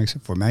de belangrijkste,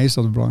 voor mij is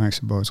dat de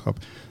belangrijkste boodschap.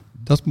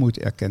 Dat moet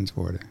erkend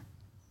worden.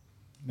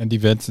 En die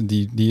wet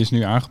die is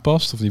nu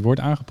aangepast, of die wordt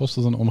aangepast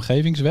tot een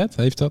omgevingswet.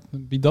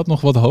 Biedt dat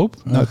nog wat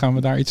hoop? Gaan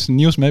we daar iets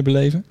nieuws mee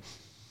beleven?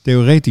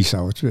 Theoretisch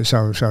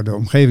zou de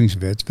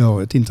omgevingswet wel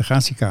het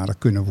integratiekader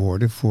kunnen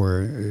worden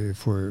voor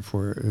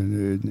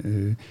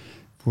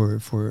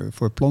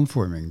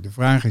planvorming. De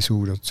vraag is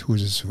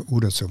hoe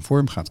dat zo'n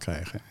vorm gaat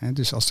krijgen.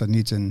 Dus als er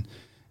niet een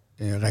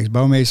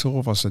Rijksbouwmeester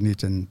of als er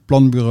niet een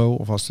planbureau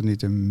of als er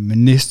niet een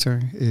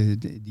minister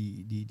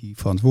die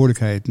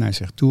verantwoordelijkheid naar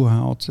zich toe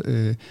haalt,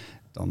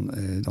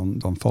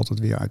 dan valt het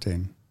weer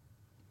uiteen.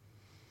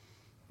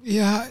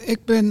 Ja,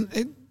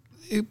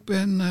 ik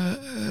ben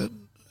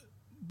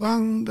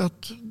bang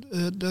dat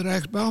de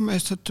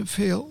Rijksbouwmeester te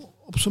veel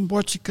op zijn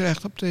bordje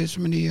krijgt op deze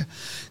manier.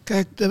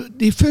 Kijk,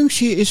 die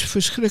functie is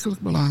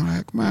verschrikkelijk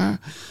belangrijk. Maar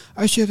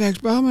als je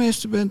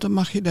Rijksbouwmeester bent, dan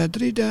mag je daar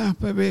 3 dagen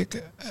per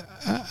week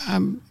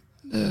aan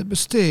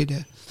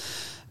besteden.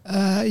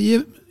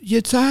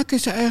 Je taak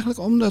is eigenlijk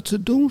om dat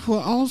te doen voor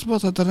alles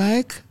wat het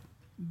Rijk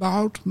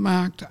bouwt,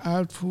 maakt,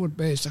 uitvoert,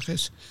 bezig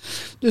is.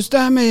 Dus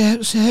daarmee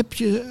heb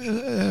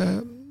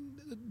je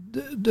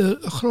de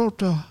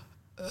grote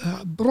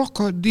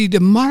brokken die de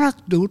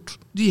markt doet,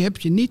 die heb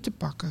je niet te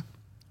pakken.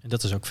 En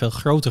dat is ook veel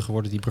groter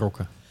geworden, die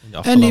brokken.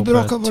 En die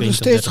brokken worden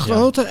steeds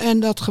groter en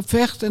dat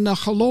gevecht en dat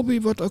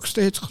gelobby wordt ook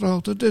steeds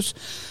groter. Dus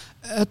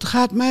het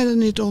gaat mij er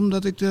niet om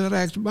dat ik de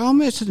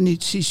Rijksbouwmeester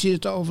niet zie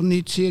zitten of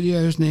niet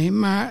serieus neem.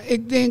 Maar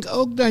ik denk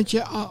ook dat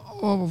je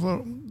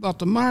over wat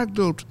de markt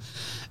doet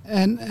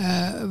en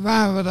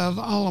waar we dat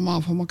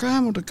allemaal voor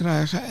elkaar moeten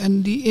krijgen.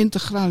 En die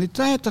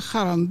integraliteit te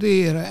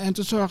garanderen en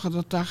te zorgen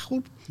dat daar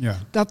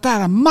dat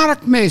daar een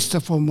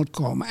marktmeester voor moet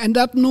komen. En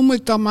dat noem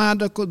ik dan maar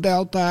de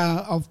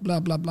Delta of bla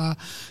bla bla.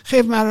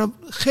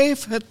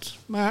 Geef het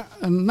maar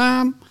een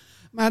naam.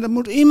 Maar er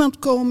moet iemand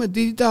komen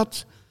die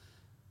dat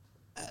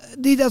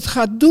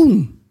gaat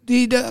doen.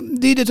 Die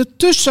er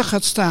ertussen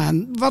gaat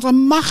staan. Wat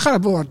een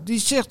macher wordt. Die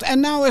zegt, en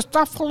nou is het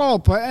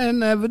afgelopen.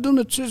 En we doen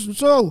het zus en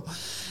zo.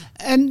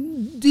 En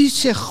die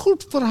zich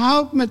goed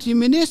verhoudt met die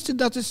minister.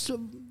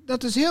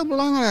 Dat is heel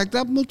belangrijk.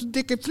 Dat moeten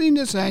dikke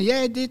vrienden zijn.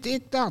 Jij dit,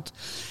 ik dat.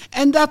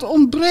 En dat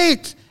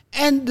ontbreekt.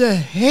 En de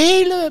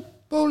hele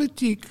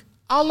politiek,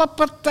 alle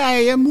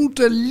partijen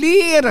moeten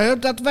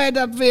leren dat wij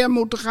dat weer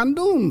moeten gaan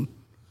doen.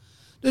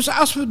 Dus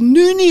als we het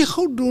nu niet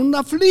goed doen,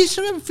 dan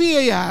verliezen we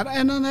 4 jaar.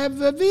 En dan hebben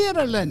we weer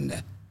ellende.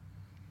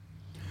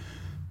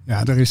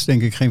 Ja, er is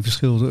denk ik geen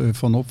verschil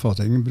van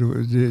opvatting. Ik bedoel,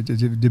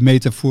 de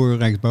metafoor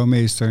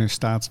Rijksbouwmeester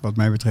staat wat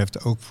mij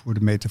betreft ook voor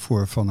de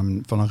metafoor van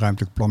een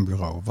ruimtelijk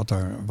planbureau.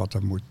 Wat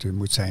er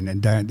moet zijn.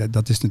 En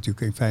dat is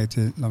natuurlijk in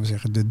feite, laten we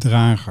zeggen, de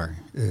drager.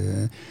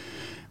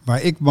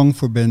 Waar ik bang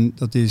voor ben,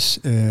 dat is,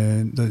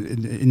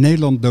 in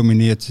Nederland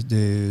domineert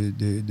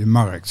de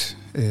markt.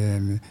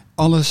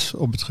 Alles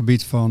op het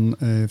gebied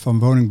van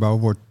woningbouw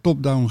wordt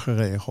top-down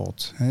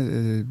geregeld.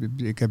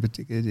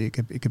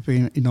 Ik heb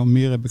in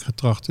Almere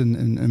getracht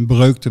een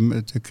breuk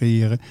te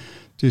creëren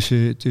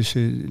tussen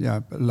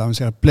laten we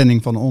zeggen,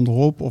 planning van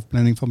onderop of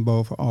planning van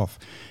bovenaf.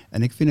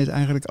 En ik vind het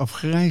eigenlijk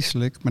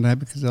afgrijselijk, maar dan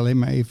heb ik het alleen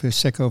maar even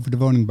sec over de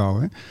woningbouw.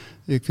 Hè.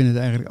 Ik vind het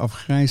eigenlijk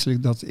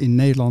afgrijselijk dat in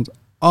Nederland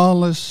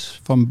alles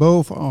van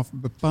bovenaf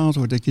bepaald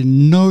wordt. Dat je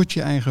nooit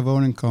je eigen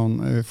woning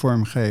kan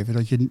vormgeven.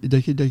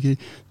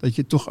 Dat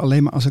je toch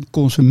alleen maar als een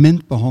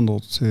consument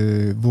behandeld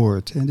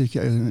wordt. Hè? Dat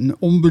je een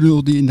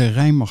onbenul die in de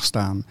rij mag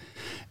staan.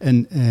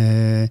 En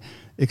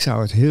Ik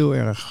zou het heel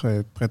erg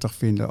prettig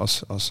vinden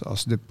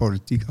als de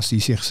politiek, als die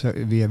zich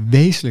weer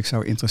wezenlijk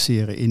zou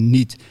interesseren in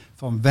niet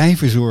van wij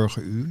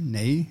verzorgen u.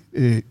 Nee,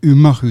 u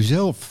mag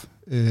uzelf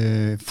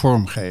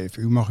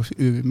vormgeven.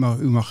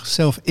 U mag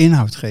zelf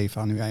inhoud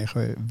geven aan uw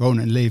eigen woon-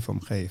 en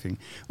leefomgeving.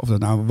 Of dat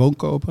nou een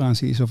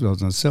wooncoöperatie is of dat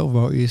het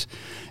zelfbouw is.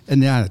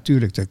 En ja,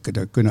 natuurlijk,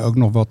 er kunnen ook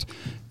nog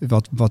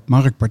wat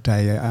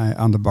marktpartijen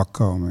aan de bak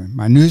komen.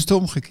 Maar nu is het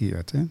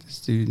omgekeerd. Hè?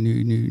 Dus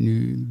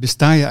nu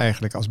besta je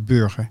eigenlijk als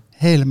burger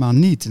helemaal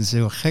niet. En dat is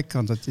heel gek,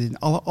 want in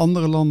alle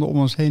andere landen om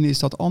ons heen is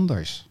dat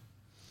anders.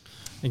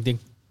 Ik denk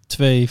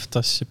 2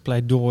 fantastische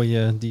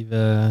pleidooien die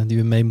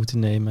we mee moeten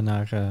nemen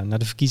naar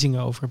de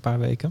verkiezingen over een paar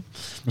weken.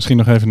 Misschien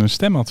nog even een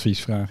stemadvies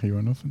vragen,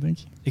 Jorn. Of wat denk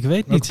je? Ik weet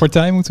Welke niet.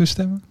 partij moeten we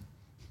stemmen?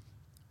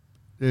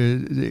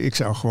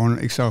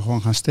 Ik zou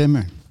gewoon gaan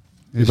stemmen. Het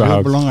is heel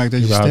Überhaupt. belangrijk dat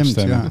je Überhaupt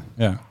stemt. stemmen.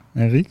 Ja.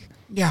 Henrique?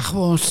 Ja,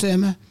 gewoon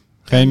stemmen.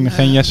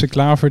 Geen Jesse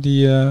Klaver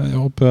die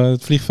op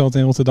het vliegveld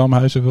in Rotterdam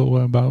huizen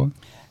wil bouwen?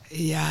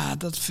 Ja,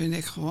 dat vind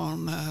ik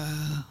gewoon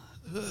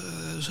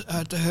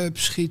uit de heup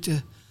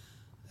schieten.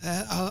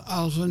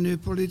 Als we nu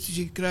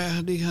politici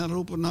krijgen die gaan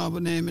roepen, nou we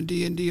nemen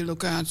die en die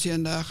locatie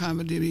en daar gaan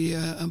we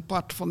een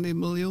part van die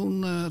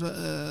miljoen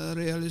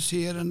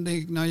realiseren, dan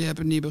denk ik, nou je hebt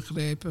het niet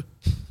begrepen.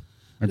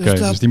 Oké,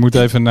 dus die moet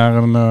even naar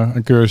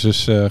een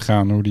cursus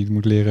gaan hoe die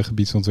moet leren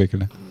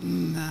gebiedsontwikkelen.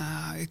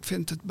 Nou, ik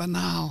vind het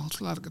banaal,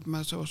 laat ik het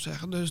maar zo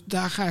zeggen. Dus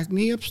daar ga ik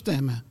niet op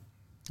stemmen.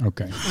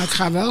 Oké. Maar ik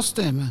ga wel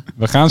stemmen.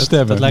 We gaan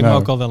stemmen. Dat lijkt me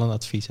Nou. ook al wel een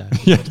advies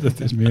eigenlijk. Ja, dat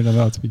is meer dan een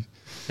advies.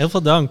 Heel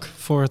veel dank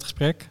voor het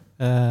gesprek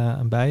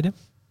aan beiden.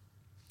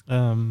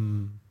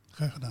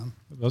 Graag gedaan.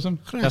 Dat was hem.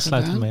 Graag Daar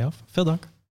sluiten we gedaan. mee af. Veel dank.